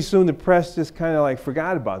so pretty soon the press just kind of like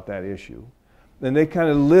forgot about that issue. And they kind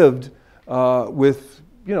of lived with,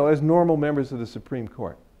 you know, as normal members of the Supreme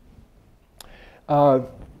Court.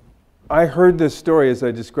 I heard this story, as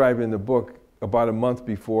I described in the book, about a month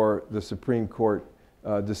before the Supreme Court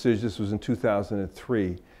decision. This was in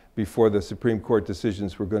 2003, before the Supreme Court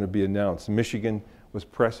decisions were going to be announced. Michigan was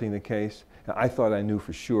pressing the case. And I thought I knew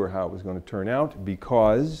for sure how it was going to turn out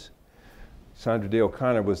because Sandra Day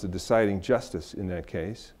O'Connor was the deciding justice in that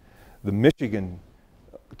case. The Michigan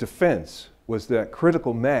defense was that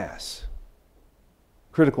critical mass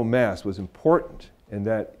was important, and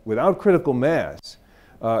that without critical mass,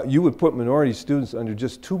 you would put minority students under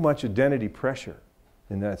just too much identity pressure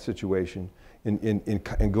in that situation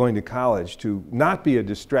in going to college to not be a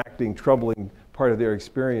distracting, troubling part of their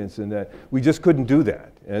experience, and that we just couldn't do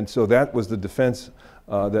that. And so that was the defense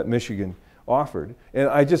that Michigan offered. And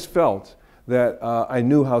I just felt that I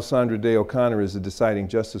knew how Sandra Day O'Connor as the deciding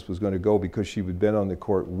justice was going to go, because she had been on the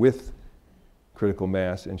court with critical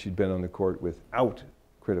mass and she'd been on the court without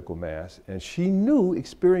critical mass, and she knew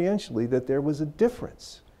experientially that there was a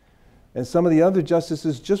difference. And some of the other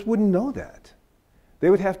justices just wouldn't know that. They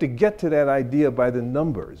would have to get to that idea by the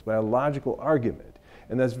numbers, by a logical argument.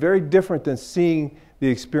 And that's very different than seeing the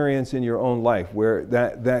experience in your own life, where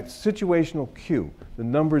that situational cue, the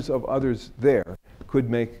numbers of others there, could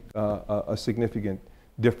make a significant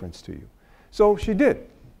difference to you. So she did.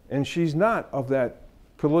 And she's not of that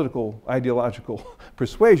political, ideological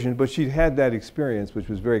persuasion, but she'd had that experience, which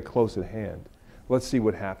was very close at hand. Let's see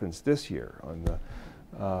what happens this year on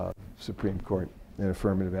the Supreme Court in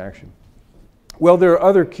affirmative action. Well, there are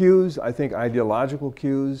other cues, I think ideological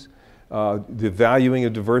cues, the valuing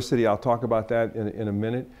of diversity. I'll talk about that in a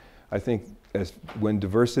minute. I think when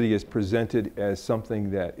diversity is presented as something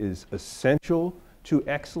that is essential to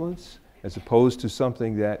excellence, as opposed to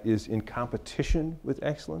something that is in competition with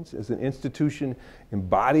excellence, as an institution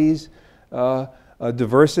embodies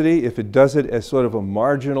diversity, if it does it as sort of a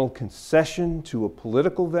marginal concession to a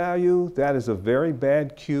political value, that is a very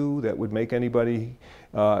bad cue that would make anybody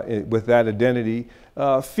with that identity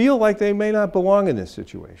feel like they may not belong in this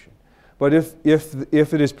situation. But if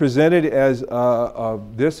it is presented as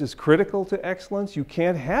this is critical to excellence, you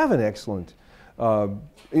can't have an excellent,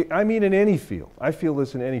 I mean in any field. I feel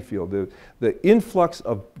this in any field. The influx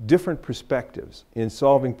of different perspectives in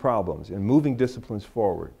solving problems and moving disciplines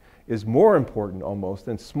forward is more important almost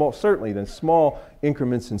than certainly than small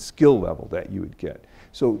increments in skill level that you would get.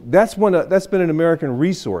 So that's been an American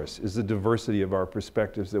resource, is the diversity of our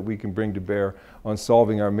perspectives that we can bring to bear on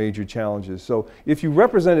solving our major challenges. So if you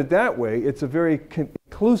represent it that way, it's a very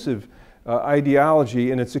inclusive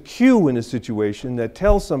ideology, and it's a cue in a situation that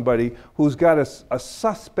tells somebody who's got a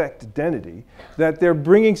suspect identity that they're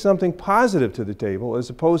bringing something positive to the table as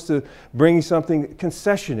opposed to bringing something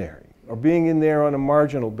concessionary or being in there on a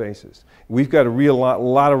marginal basis. We've got a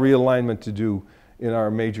lot of realignment to do in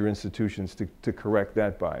our major institutions to correct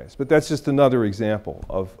that bias. But that's just another example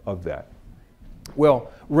of that.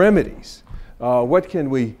 Well, remedies. What can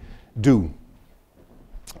we do?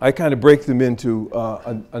 I kind of break them into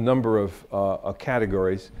a number of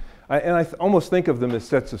categories. I almost think of them as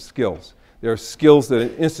sets of skills. There are skills that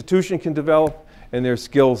an institution can develop, and there are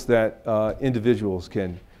skills that individuals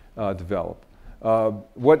can develop.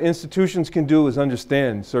 What institutions can do is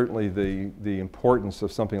understand certainly the importance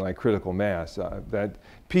of something like critical mass, that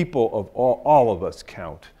people of all of us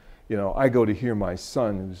count. You know, I go to hear my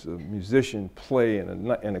son, who's a musician, play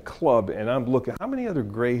in a club, and I'm looking, how many other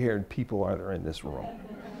gray-haired people are there in this room?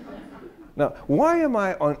 Now, why am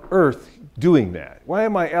I on earth doing that? Why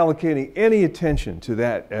am I allocating any attention to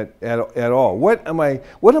that at all? What am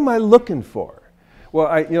I looking for? Well,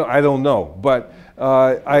 I don't know, but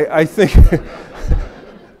I think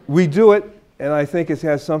we do it, and I think it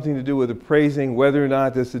has something to do with appraising whether or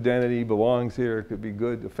not this identity belongs here. It could be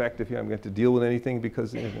good, effective here. I'm going to have to deal with anything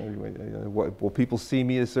because will people see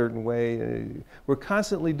me a certain way? We're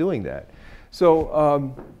constantly doing that.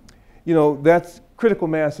 So, that's critical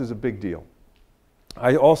mass is a big deal.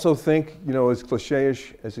 I also think, as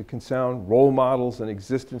cliche-ish as it can sound, role models and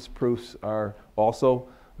existence proofs are also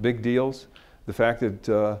big deals. The fact that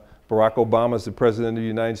Barack Obama is the President of the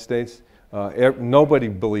United States, nobody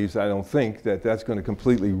believes, I don't think, that that's going to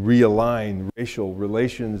completely realign racial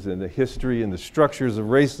relations and the history and the structures of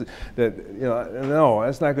race. No,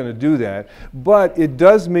 that's not going to do that. But it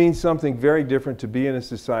does mean something very different to be in a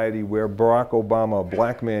society where Barack Obama, a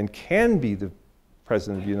black man, can be the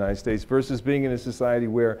President of the United States versus being in a society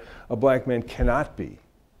where a black man cannot be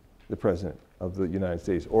the President of the United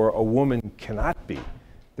States or a woman cannot be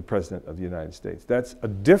the President of the United States. That's a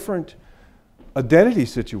different identity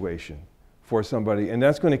situation for somebody, and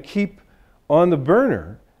that's going to keep on the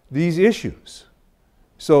burner these issues.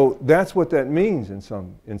 So that's what that means in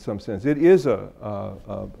some sense. It is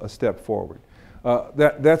a step forward.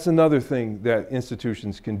 That's another thing that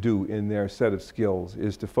institutions can do in their set of skills,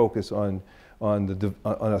 is to focus on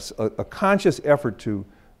a conscious effort to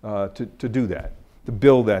do that, to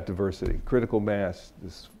build that diversity, critical mass,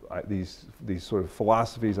 these sort of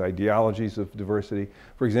philosophies, ideologies of diversity.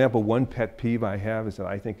 For example, one pet peeve I have is that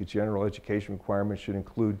I think a general education requirement should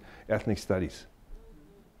include ethnic studies.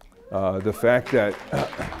 The fact that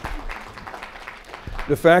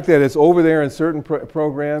it's over there in certain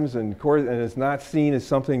programs and it's not seen as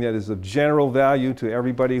something that is of general value to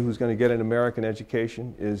everybody who's going to get an American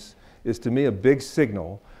education is to me a big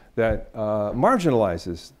signal that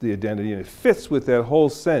marginalizes the identity, and it fits with that whole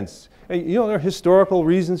sense. And, there are historical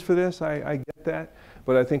reasons for this, I get that,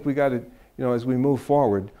 but I think we got to, as we move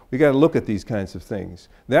forward, we got to look at these kinds of things.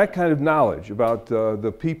 That kind of knowledge about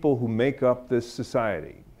the people who make up this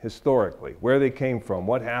society, historically, where they came from,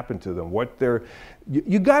 what happened to them,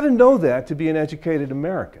 you got to know that to be an educated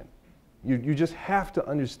American. You just have to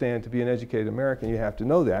understand, to be an educated American, you have to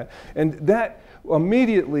know that. And that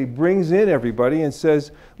immediately brings in everybody and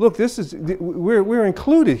says, look, we're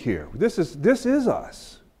included here. This is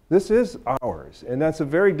us. This is ours. And that's a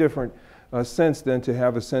very different sense than to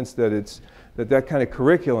have a sense that that kind of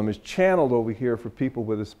curriculum is channeled over here for people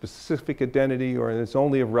with a specific identity, or it's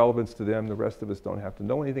only of relevance to them. The rest of us don't have to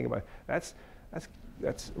know anything about it.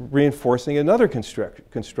 That's reinforcing another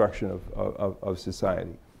construction of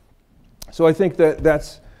society. So I think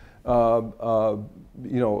that's, as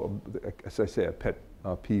I say, a pet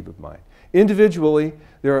peeve of mine. Individually,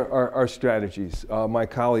 there are strategies. My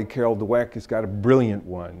colleague Carol Dweck has got a brilliant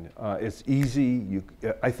one. It's easy.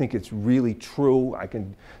 I think it's really true. I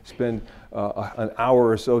can spend an hour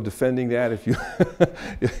or so defending that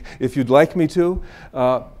if you'd like me to.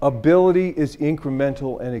 Ability is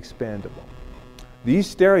incremental and expandable. These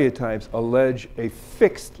stereotypes allege a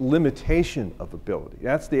fixed limitation of ability.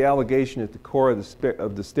 That's the allegation at the core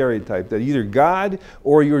of the stereotype, that either God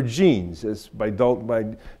or your genes, as by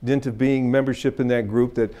dint of being membership in that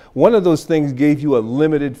group, that one of those things gave you a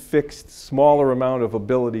limited, fixed, smaller amount of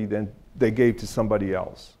ability than they gave to somebody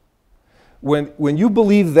else. When you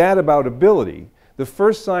believe that about ability, the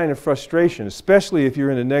first sign of frustration, especially if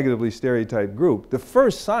you're in a negatively stereotyped group, the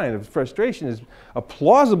first sign of frustration is a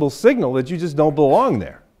plausible signal that you just don't belong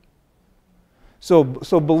there. So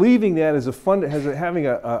believing that as having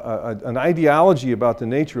an ideology about the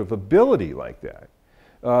nature of ability like that,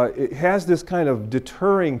 it has this kind of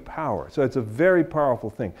deterring power. So it's a very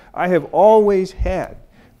powerful thing. I have always had,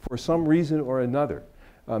 for some reason or another,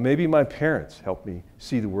 maybe my parents helped me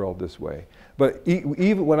see the world this way. But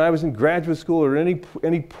even when I was in graduate school or any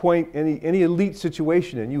point, any elite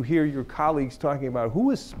situation, and you hear your colleagues talking about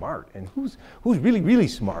who is smart and who's really, really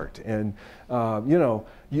smart, and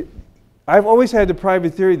I've always had the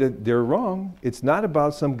private theory that they're wrong. It's not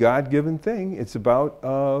about some God-given thing. It's about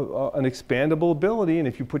an expandable ability, and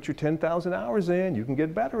if you put your 10,000 hours in, you can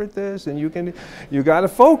get better at this, and you got to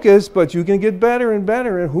focus, but you can get better and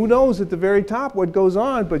better, and who knows at the very top what goes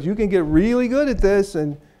on, but you can get really good at this.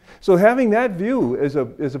 And So having that view is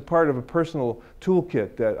a part of a personal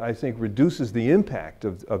toolkit that I think reduces the impact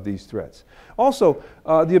of these threats. Also,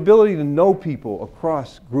 the ability to know people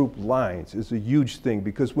across group lines is a huge thing,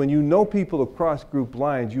 because when you know people across group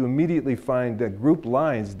lines, you immediately find that group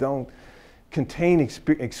lines don't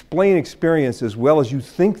explain experience as well as you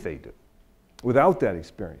think they do without that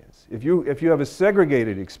experience. If you have a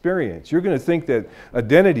segregated experience, you're going to think that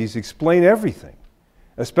identities explain everything,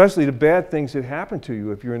 especially the bad things that happen to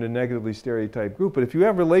you if you're in a negatively stereotyped group. But if you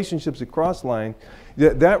have relationships across line,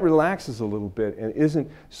 that relaxes a little bit and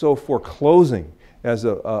isn't so foreclosing as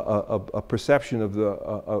a perception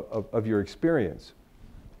of your experience.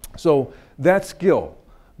 So that skill,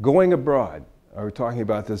 going abroad, I was talking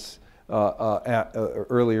about this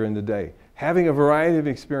earlier in the day, having a variety of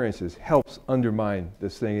experiences helps undermine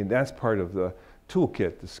this thing, and that's part of the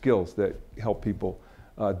toolkit, the skills that help people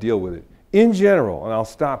deal with it. In general, and I'll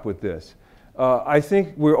stop with this, I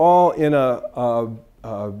think we're all in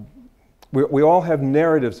we all have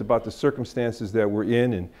narratives about the circumstances that we're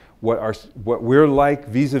in and what we're like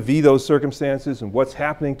vis-a-vis those circumstances and what's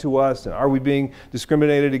happening to us, and are we being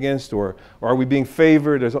discriminated against, or are we being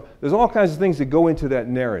favored? There's all kinds of things that go into that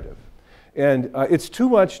narrative. And it's too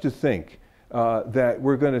much to think that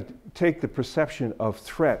we're going to take the perception of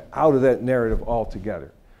threat out of that narrative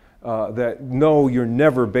altogether. That no, you're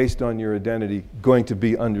never, based on your identity, going to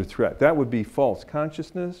be under threat. That would be false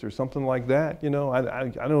consciousness or something like that. You know, I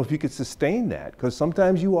don't know if you could sustain that, because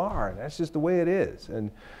sometimes you are, and that's just the way it is.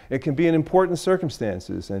 And it can be in important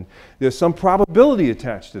circumstances, and there's some probability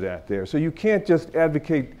attached to that there. So you can't just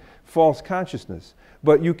advocate false consciousness,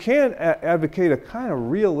 but you can advocate a kind of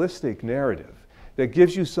realistic narrative that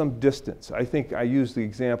gives you some distance. I think I used the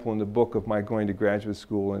example in the book of my going to graduate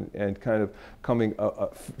school and kind of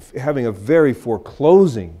having a very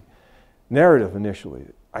foreclosing narrative initially.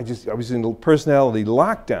 I was in personality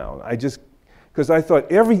lockdown. Because I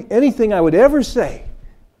thought anything I would ever say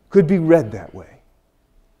could be read that way.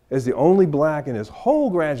 As the only black in his whole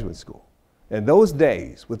graduate school. And those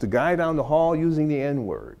days, with the guy down the hall using the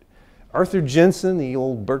N-word, Arthur Jensen, the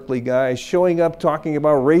old Berkeley guy, showing up talking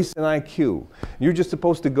about race and IQ. You're just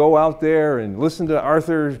supposed to go out there and listen to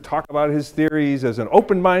Arthur talk about his theories as an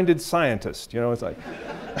open-minded scientist. You know, it's like,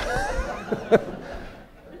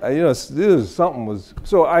 you know, something was.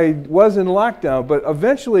 So I was in lockdown, but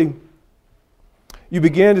eventually you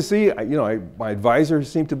began to see, you know, my advisor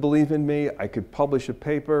seemed to believe in me. I could publish a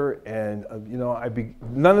paper, and you know,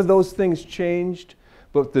 none of those things changed.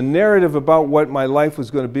 But the narrative about what my life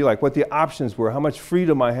was going to be like, what the options were, how much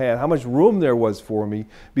freedom I had, how much room there was for me,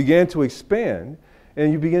 began to expand,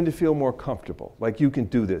 and you begin to feel more comfortable, like you can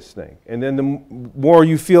do this thing. And then the more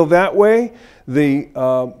you feel that way, the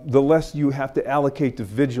less you have to allocate to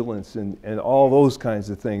vigilance and all those kinds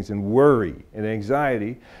of things, and worry and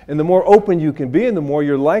anxiety. And the more open you can be, and the more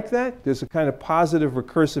you're like that, there's a kind of positive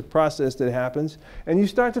recursive process that happens, and you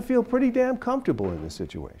start to feel pretty damn comfortable in this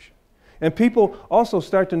situation. And people also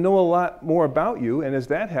start to know a lot more about you, and as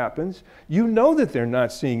that happens, you know that they're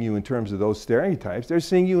not seeing you in terms of those stereotypes. They're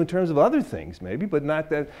seeing you in terms of other things, maybe, but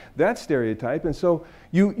not that stereotype. And so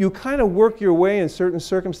you kind of work your way in certain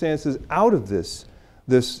circumstances out of this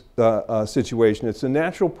situation. It's a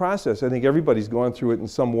natural process. I think everybody's gone through it in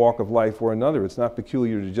some walk of life or another. It's not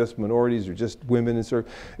peculiar to just minorities or just women,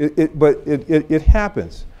 but it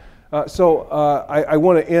happens. So I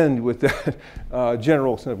want to end with that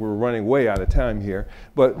general, since we're running way out of time here,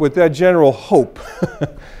 but with that general hope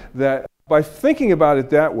that by thinking about it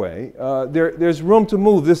that way, there's room to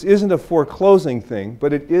move. This isn't a foreclosing thing,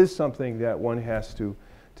 but it is something that one has to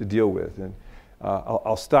deal with. And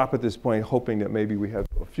I'll stop at this point, hoping that maybe we have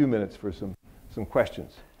a few minutes for some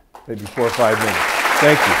questions, maybe 4 or 5 minutes.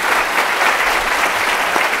 Thank you.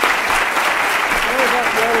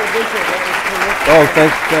 Oh,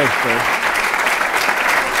 thanks, man.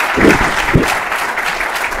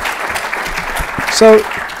 So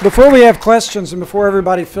before we have questions and before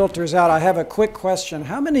everybody filters out, I have a quick question.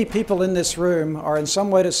 How many people in this room are in some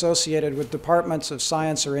way associated with departments of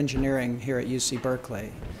science or engineering here at UC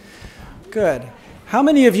Berkeley? Good. How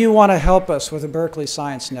many of you want to help us with the Berkeley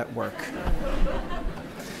Science Network?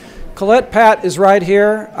 Colette Pat is right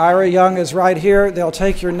here. Ira Young is right here. They'll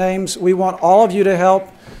take your names. We want all of you to help.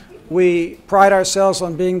 We pride ourselves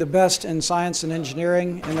on being the best in science and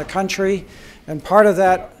engineering in the country, and part of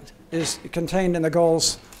that is contained in the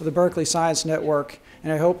goals of the Berkeley Science Network,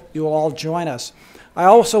 and I hope you will all join us. I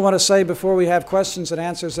also want to say before we have questions and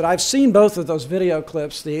answers that I've seen both of those video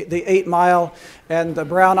clips, the 8 Mile and the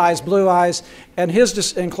Brown Eyes, Blue Eyes,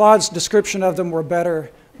 and Claude's description of them were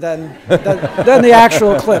better than the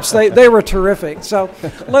actual clips. They were terrific. So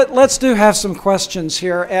let's have some questions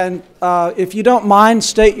here. And if you don't mind,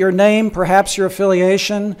 state your name, perhaps your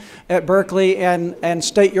affiliation at Berkeley, and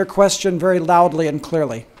state your question very loudly and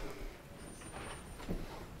clearly.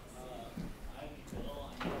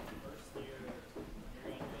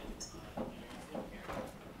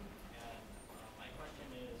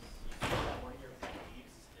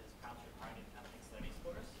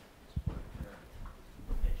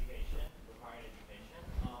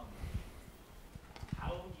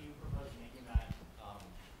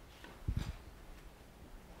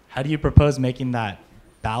 How do you propose making that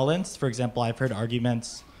balanced? For example, I've heard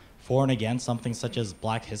arguments for and against something such as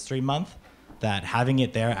Black History Month, that having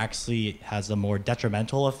it there actually has a more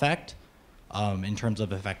detrimental effect in terms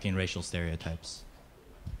of affecting racial stereotypes.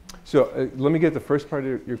 So let me get the first part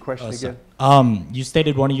of your question again. You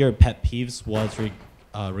stated one of your pet peeves was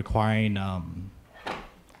requiring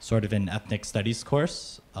sort of an ethnic studies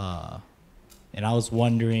course. And I was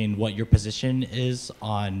wondering what your position is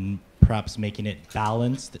on perhaps making it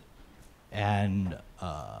balanced and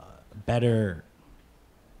better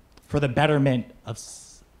for the betterment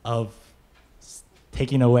of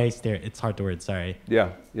taking away it's hard to word, sorry.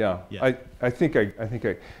 Yeah. I think I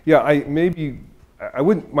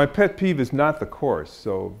wouldn't, my pet peeve is not the course,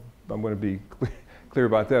 so I'm going to be clear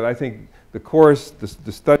about that. I think the course,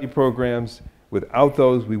 the study programs, without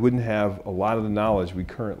those we wouldn't have a lot of the knowledge we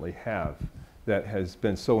currently have that has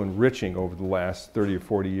been so enriching over the last 30 or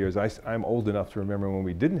 40 years. I'm old enough to remember when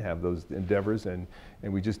we didn't have those endeavors and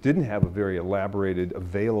we just didn't have a very elaborated,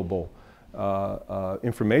 available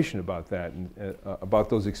information about that and about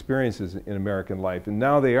those experiences in American life. And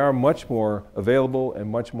now they are much more available and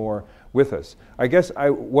much more with us. I guess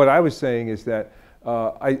what I was saying is that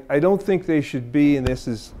I don't think they should be, and this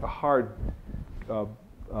is a hard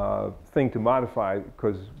thing to modify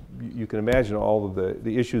because you can imagine all of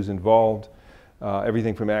the issues involved,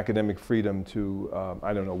 everything from academic freedom to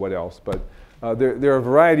I don't know what else, but there are a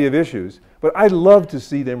variety of issues. But I'd love to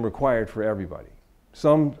see them required for everybody.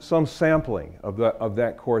 Some sampling of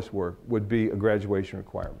that coursework would be a graduation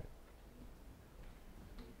requirement.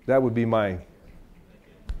 That would be my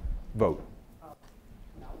vote. I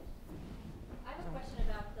have a question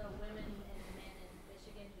about the women and men in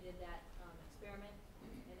Michigan who did that experiment,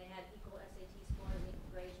 and they had equal SAT scores and equal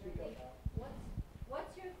grades and everything.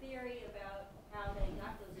 What's your theory about how they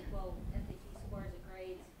got those equal SAT scores and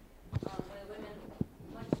grades? Were the women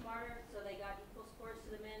much smarter, so they got equal scores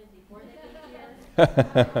to the men before they came here?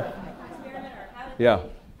 Experiment, or how did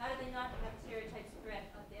they not have stereotype threat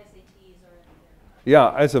of the SATs or anything?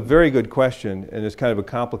 Yeah, that's a very good question, and it's kind of a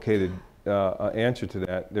complicated answer to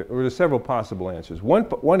that. There are several possible answers.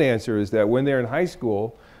 One answer is that when they're in high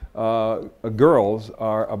school, girls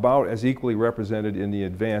are about as equally represented in the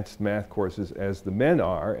advanced math courses as the men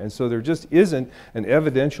are, and so there just isn't an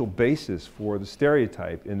evidential basis for the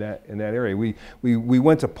stereotype in that area. We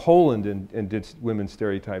went to Poland and did women's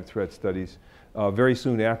stereotype threat studies very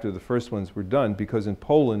soon after the first ones were done, because in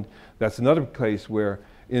Poland, that's another place where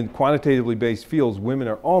in quantitatively based fields, women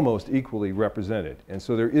are almost equally represented. And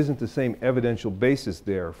so there isn't the same evidential basis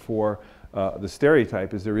there for the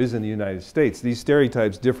stereotype as there is in the United States. These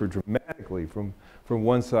stereotypes differ dramatically from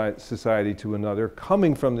one society to another,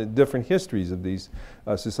 coming from the different histories of these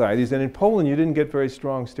societies. And in Poland, you didn't get very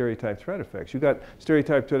strong stereotype threat effects. You got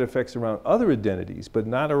stereotype threat effects around other identities, but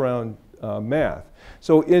not around math.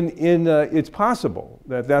 So it's possible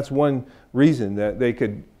that that's one reason that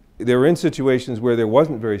they were in situations where there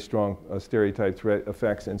wasn't very strong stereotype threat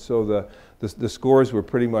effects, and so the scores were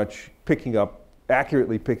pretty much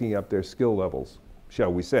accurately picking up their skill levels,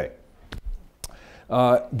 shall we say.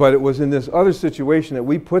 But it was in this other situation that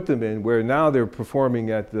we put them in, where now they're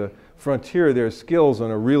performing at the frontier of their skills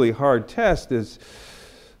on a really hard test at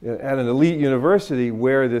an elite university,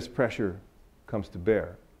 where this pressure comes to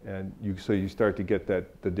bear. And so you start to get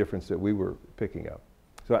the difference that we were picking up.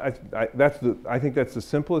 So I think that's the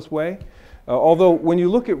simplest way. Although when you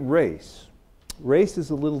look at race is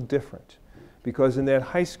a little different, because in that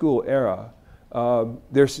high school era,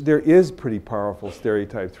 there is pretty powerful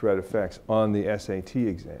stereotype threat effects on the SAT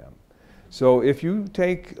exam. So if you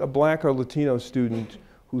take a Black or Latino student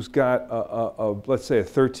who's got let's say a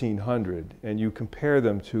 1300, and you compare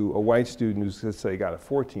them to a white student who's, let's say, got a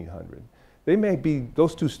 1400,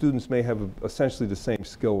 those two students may have essentially the same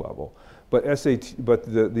skill level. But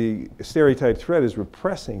the stereotype threat is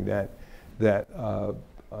repressing that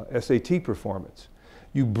SAT performance.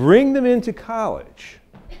 You bring them into college,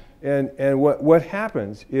 and what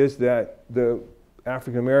happens is that the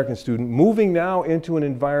African American student, moving now into an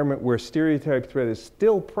environment where stereotype threat is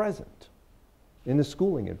still present, in the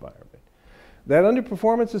schooling environment. That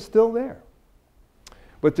underperformance is still there.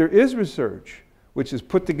 But there is research which has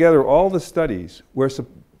put together all the studies where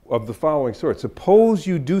of the following sort. Suppose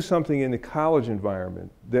you do something in the college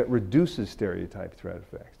environment that reduces stereotype threat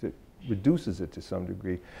effects, that reduces it to some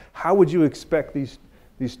degree. How would you expect these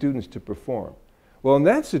students to perform? Well, in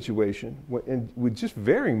that situation, and with just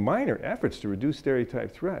very minor efforts to reduce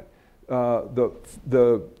stereotype threat,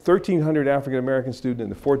 the 1,300 African American student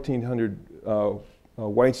and the 1,400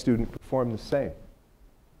 white student performed the same.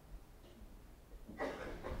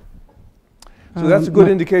 So that's a good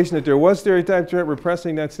indication that there was stereotype threat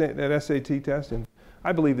repressing that SAT test, and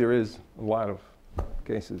I believe there is a lot of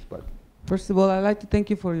cases. But first of all, I'd like to thank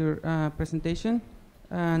you for your presentation,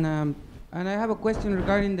 and I have a question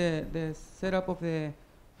regarding the setup of the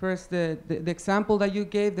first the example that you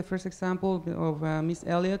gave, the first example of Miss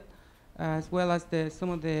Elliott, as well as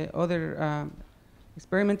some of the other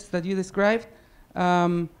experiments that you described.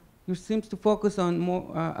 You seem to focus on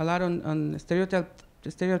a lot on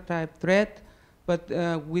stereotype threat. But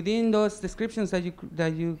within those descriptions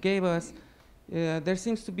that you gave us, there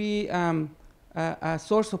seems to be a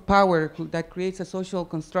source of power that creates a social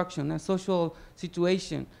construction, a social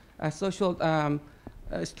situation, a social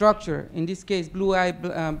structure. In this case, blue eye,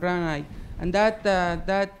 brown eye, and that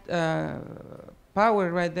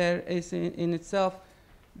power right there is in itself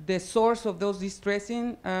the source of those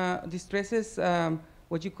distresses,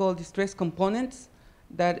 what you call distress components,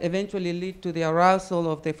 that eventually lead to the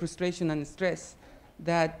arousal of the frustration and stress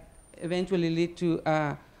that eventually lead to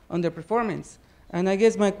underperformance. And I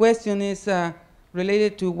guess my question is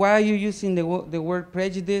related to why you're using the word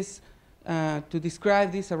prejudice to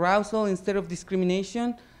describe this arousal instead of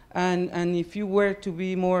discrimination, and if you were to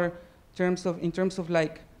be more in terms of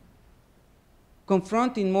like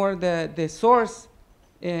confronting more the source,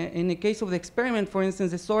 in the case of the experiment, for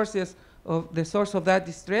instance, the source of that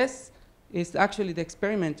distress is actually the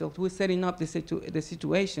experimenter who is setting up the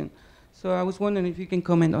situation. So I was wondering if you can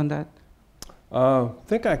comment on that. I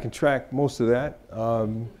think I can track most of that.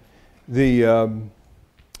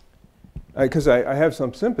 Because I have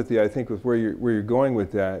some sympathy, I think, with where you're going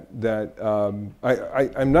with that.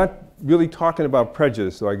 I'm not really talking about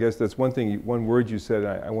prejudice, so I guess that's one word you said.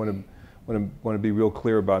 I want to be real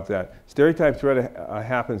clear about that. Stereotype threat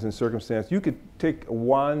happens in circumstance. You could take a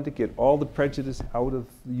wand to get all the prejudice out of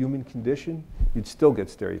the human condition, you'd still get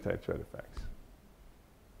stereotype threat effects.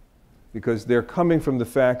 Because they're coming from the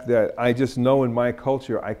fact that I just know in my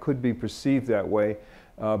culture I could be perceived that way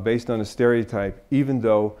based on a stereotype, even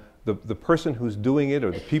though the person who's doing it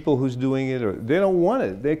or the people who's doing it, or they don't want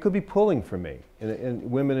it. They could be pulling for me. In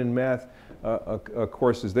women in math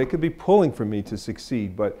courses, they could be pulling for me to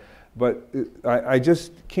succeed, but I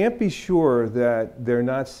just can't be sure that they're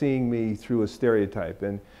not seeing me through a stereotype.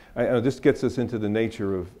 And this gets us into the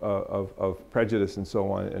nature of prejudice and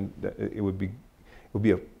so on, and it would be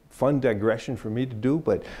a fun digression for me to do,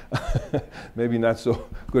 but maybe not so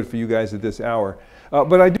good for you guys at this hour.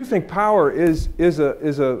 But I do think power is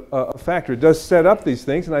a factor. It does set up these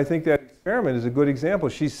things, and I think that experiment is a good example.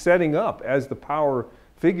 She's setting up, as the power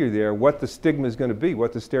figure there, what the stigma is going to be,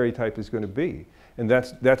 what the stereotype is going to be. And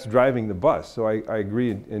that's driving the bus. So I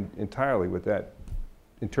agree entirely with that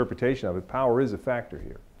interpretation of it. Power is a factor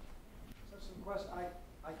here. So some questions.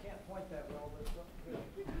 I can't point that well, but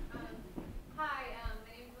Hi, my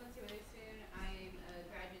name is Lindsay Witherspoon. I am a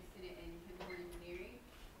graduate student in chemical engineering.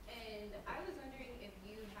 And I was wondering if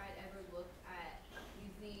you had ever looked at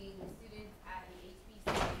using students at an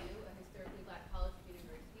HBCU, a historically black college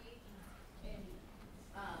university, in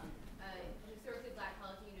a historically black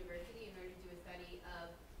college university in order to do a study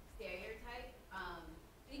of stereotype.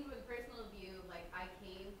 Thinking from the personal view, like I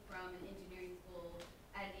came from an engineering school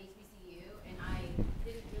at an HBCU, and I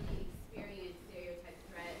didn't really experience stereotype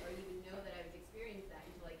threat or even know that I was experiencing that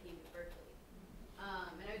until I came to Berkeley.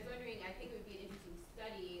 And I was wondering, I think it would be an interesting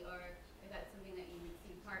study, or if that's something that you would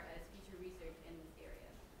see part as future research in this area.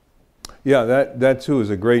 Yeah, that too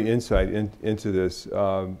is a great insight into this.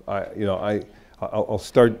 I'll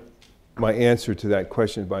start my answer to that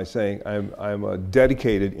question by saying I'm a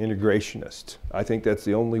dedicated integrationist. I think that's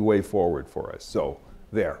the only way forward for us. So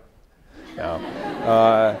there.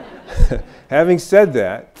 Now, having said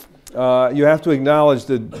that, you have to acknowledge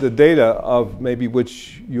the data of maybe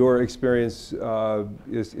which your experience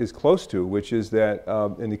is close to, which is that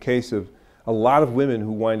in the case of a lot of women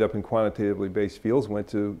who wind up in quantitatively based fields went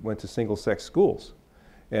to single-sex schools.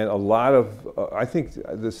 And a lot of, I think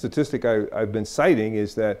the statistic I've been citing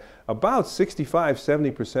is that about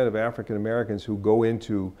 65–70% of African Americans who go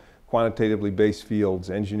into quantitatively based fields,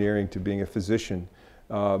 engineering to being a physician,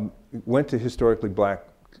 went to historically black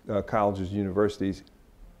colleges and universities,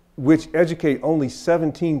 which educate only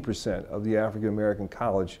 17% of the African American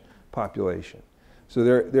college population. So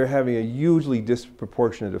they're having a hugely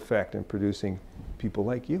disproportionate effect in producing people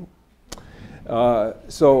like you.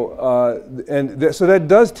 So that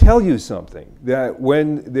does tell you something, that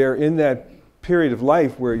when they're in that period of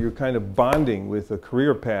life where you're kind of bonding with a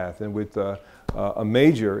career path and with a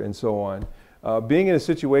major and so on, being in a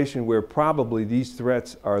situation where probably these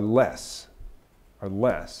threats are less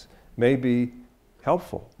may be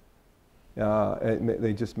helpful.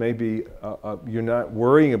 They just may be, you're not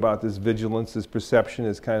worrying about this vigilance, this perception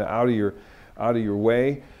is kind of out of your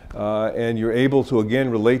way, and you're able to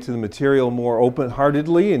again relate to the material more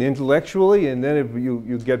open-heartedly and intellectually, and then if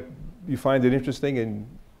you find it interesting and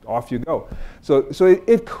off you go. So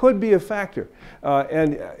it could be a factor,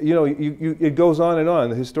 and you know it goes on and on.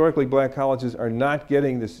 Historically, black colleges are not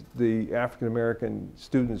getting the African American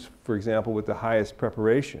students, for example, with the highest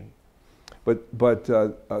preparation.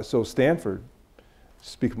 So Stanford,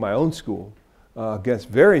 speak of my own school, gets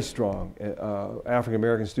very strong African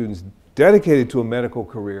American students dedicated to a medical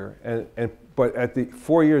career, but at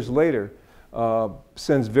 4 years later,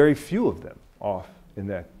 sends very few of them off in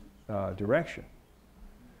that direction.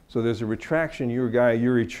 So there's a retraction. Your guy,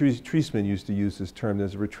 Yuri Treisman, used to use this term.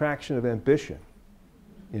 There's a retraction of ambition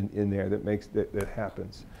in there that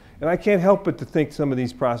happens. And I can't help but to think some of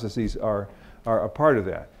these processes are a part of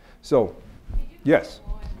that. So, yes?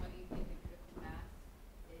 What do you think the critical mass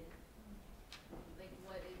is? Like,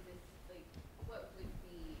 what is this, like, what would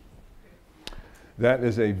be critical mass? That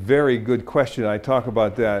is a very good question. I talk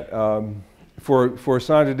about that. For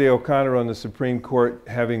Sandra Day O'Connor on the Supreme Court,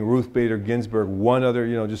 having Ruth Bader Ginsburg, one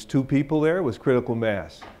other, just two people there was critical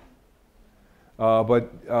mass.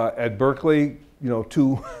 But at Berkeley,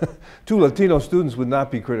 two Latino students would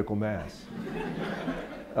not be critical mass.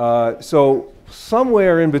 So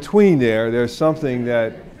somewhere in between there's something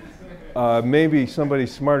that maybe somebody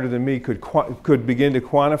smarter than me could begin to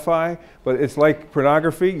quantify, but it's like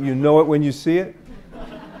pornography. You know it when you see it.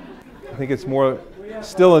 I think it's more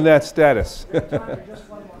still in that status.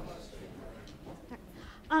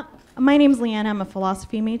 My name's Leanna. I'm a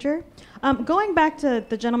philosophy major. Going back to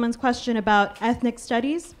the gentleman's question about ethnic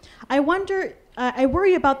studies, I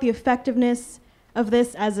worry about the effectiveness of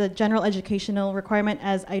this as a general educational requirement,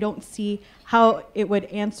 as I don't see how it would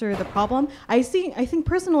answer the problem. I think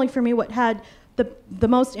personally for me what had the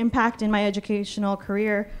most impact in my educational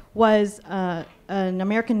career was an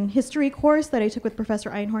American history course that I took with Professor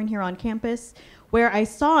Einhorn here on campus, where I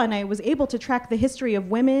saw and I was able to track the history of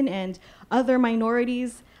women and other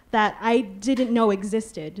minorities that I didn't know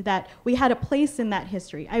existed, that we had a place in that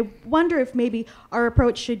history. I wonder if maybe our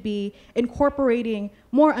approach should be incorporating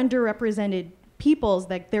more underrepresented peoples,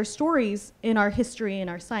 like their stories in our history and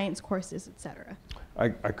our science courses, et cetera. I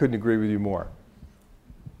couldn't agree with you more.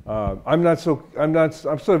 I'm sort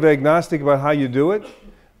of agnostic about how you do it,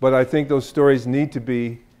 but I think those stories need to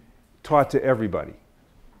be taught to everybody.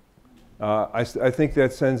 I think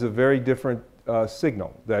that sends a very different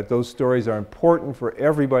signal, that those stories are important for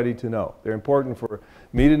everybody to know. They're important for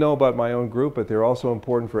me to know about my own group, but they're also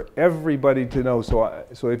important for everybody to know.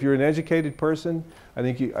 So if you're an educated person, I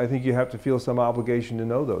think you have to feel some obligation to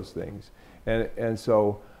know those things. And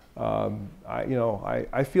so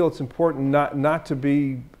I feel it's important not to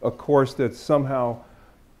be a course that's somehow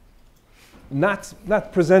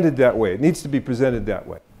not presented that way. It needs to be presented that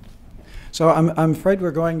way. So I'm afraid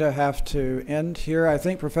we're going to have to end here. I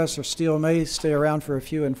think Professor Steele may stay around for a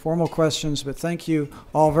few informal questions, but thank you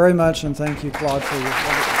all very much, and thank you, Claude, for your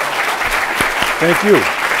wonderful. Thank you.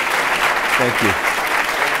 Thank you.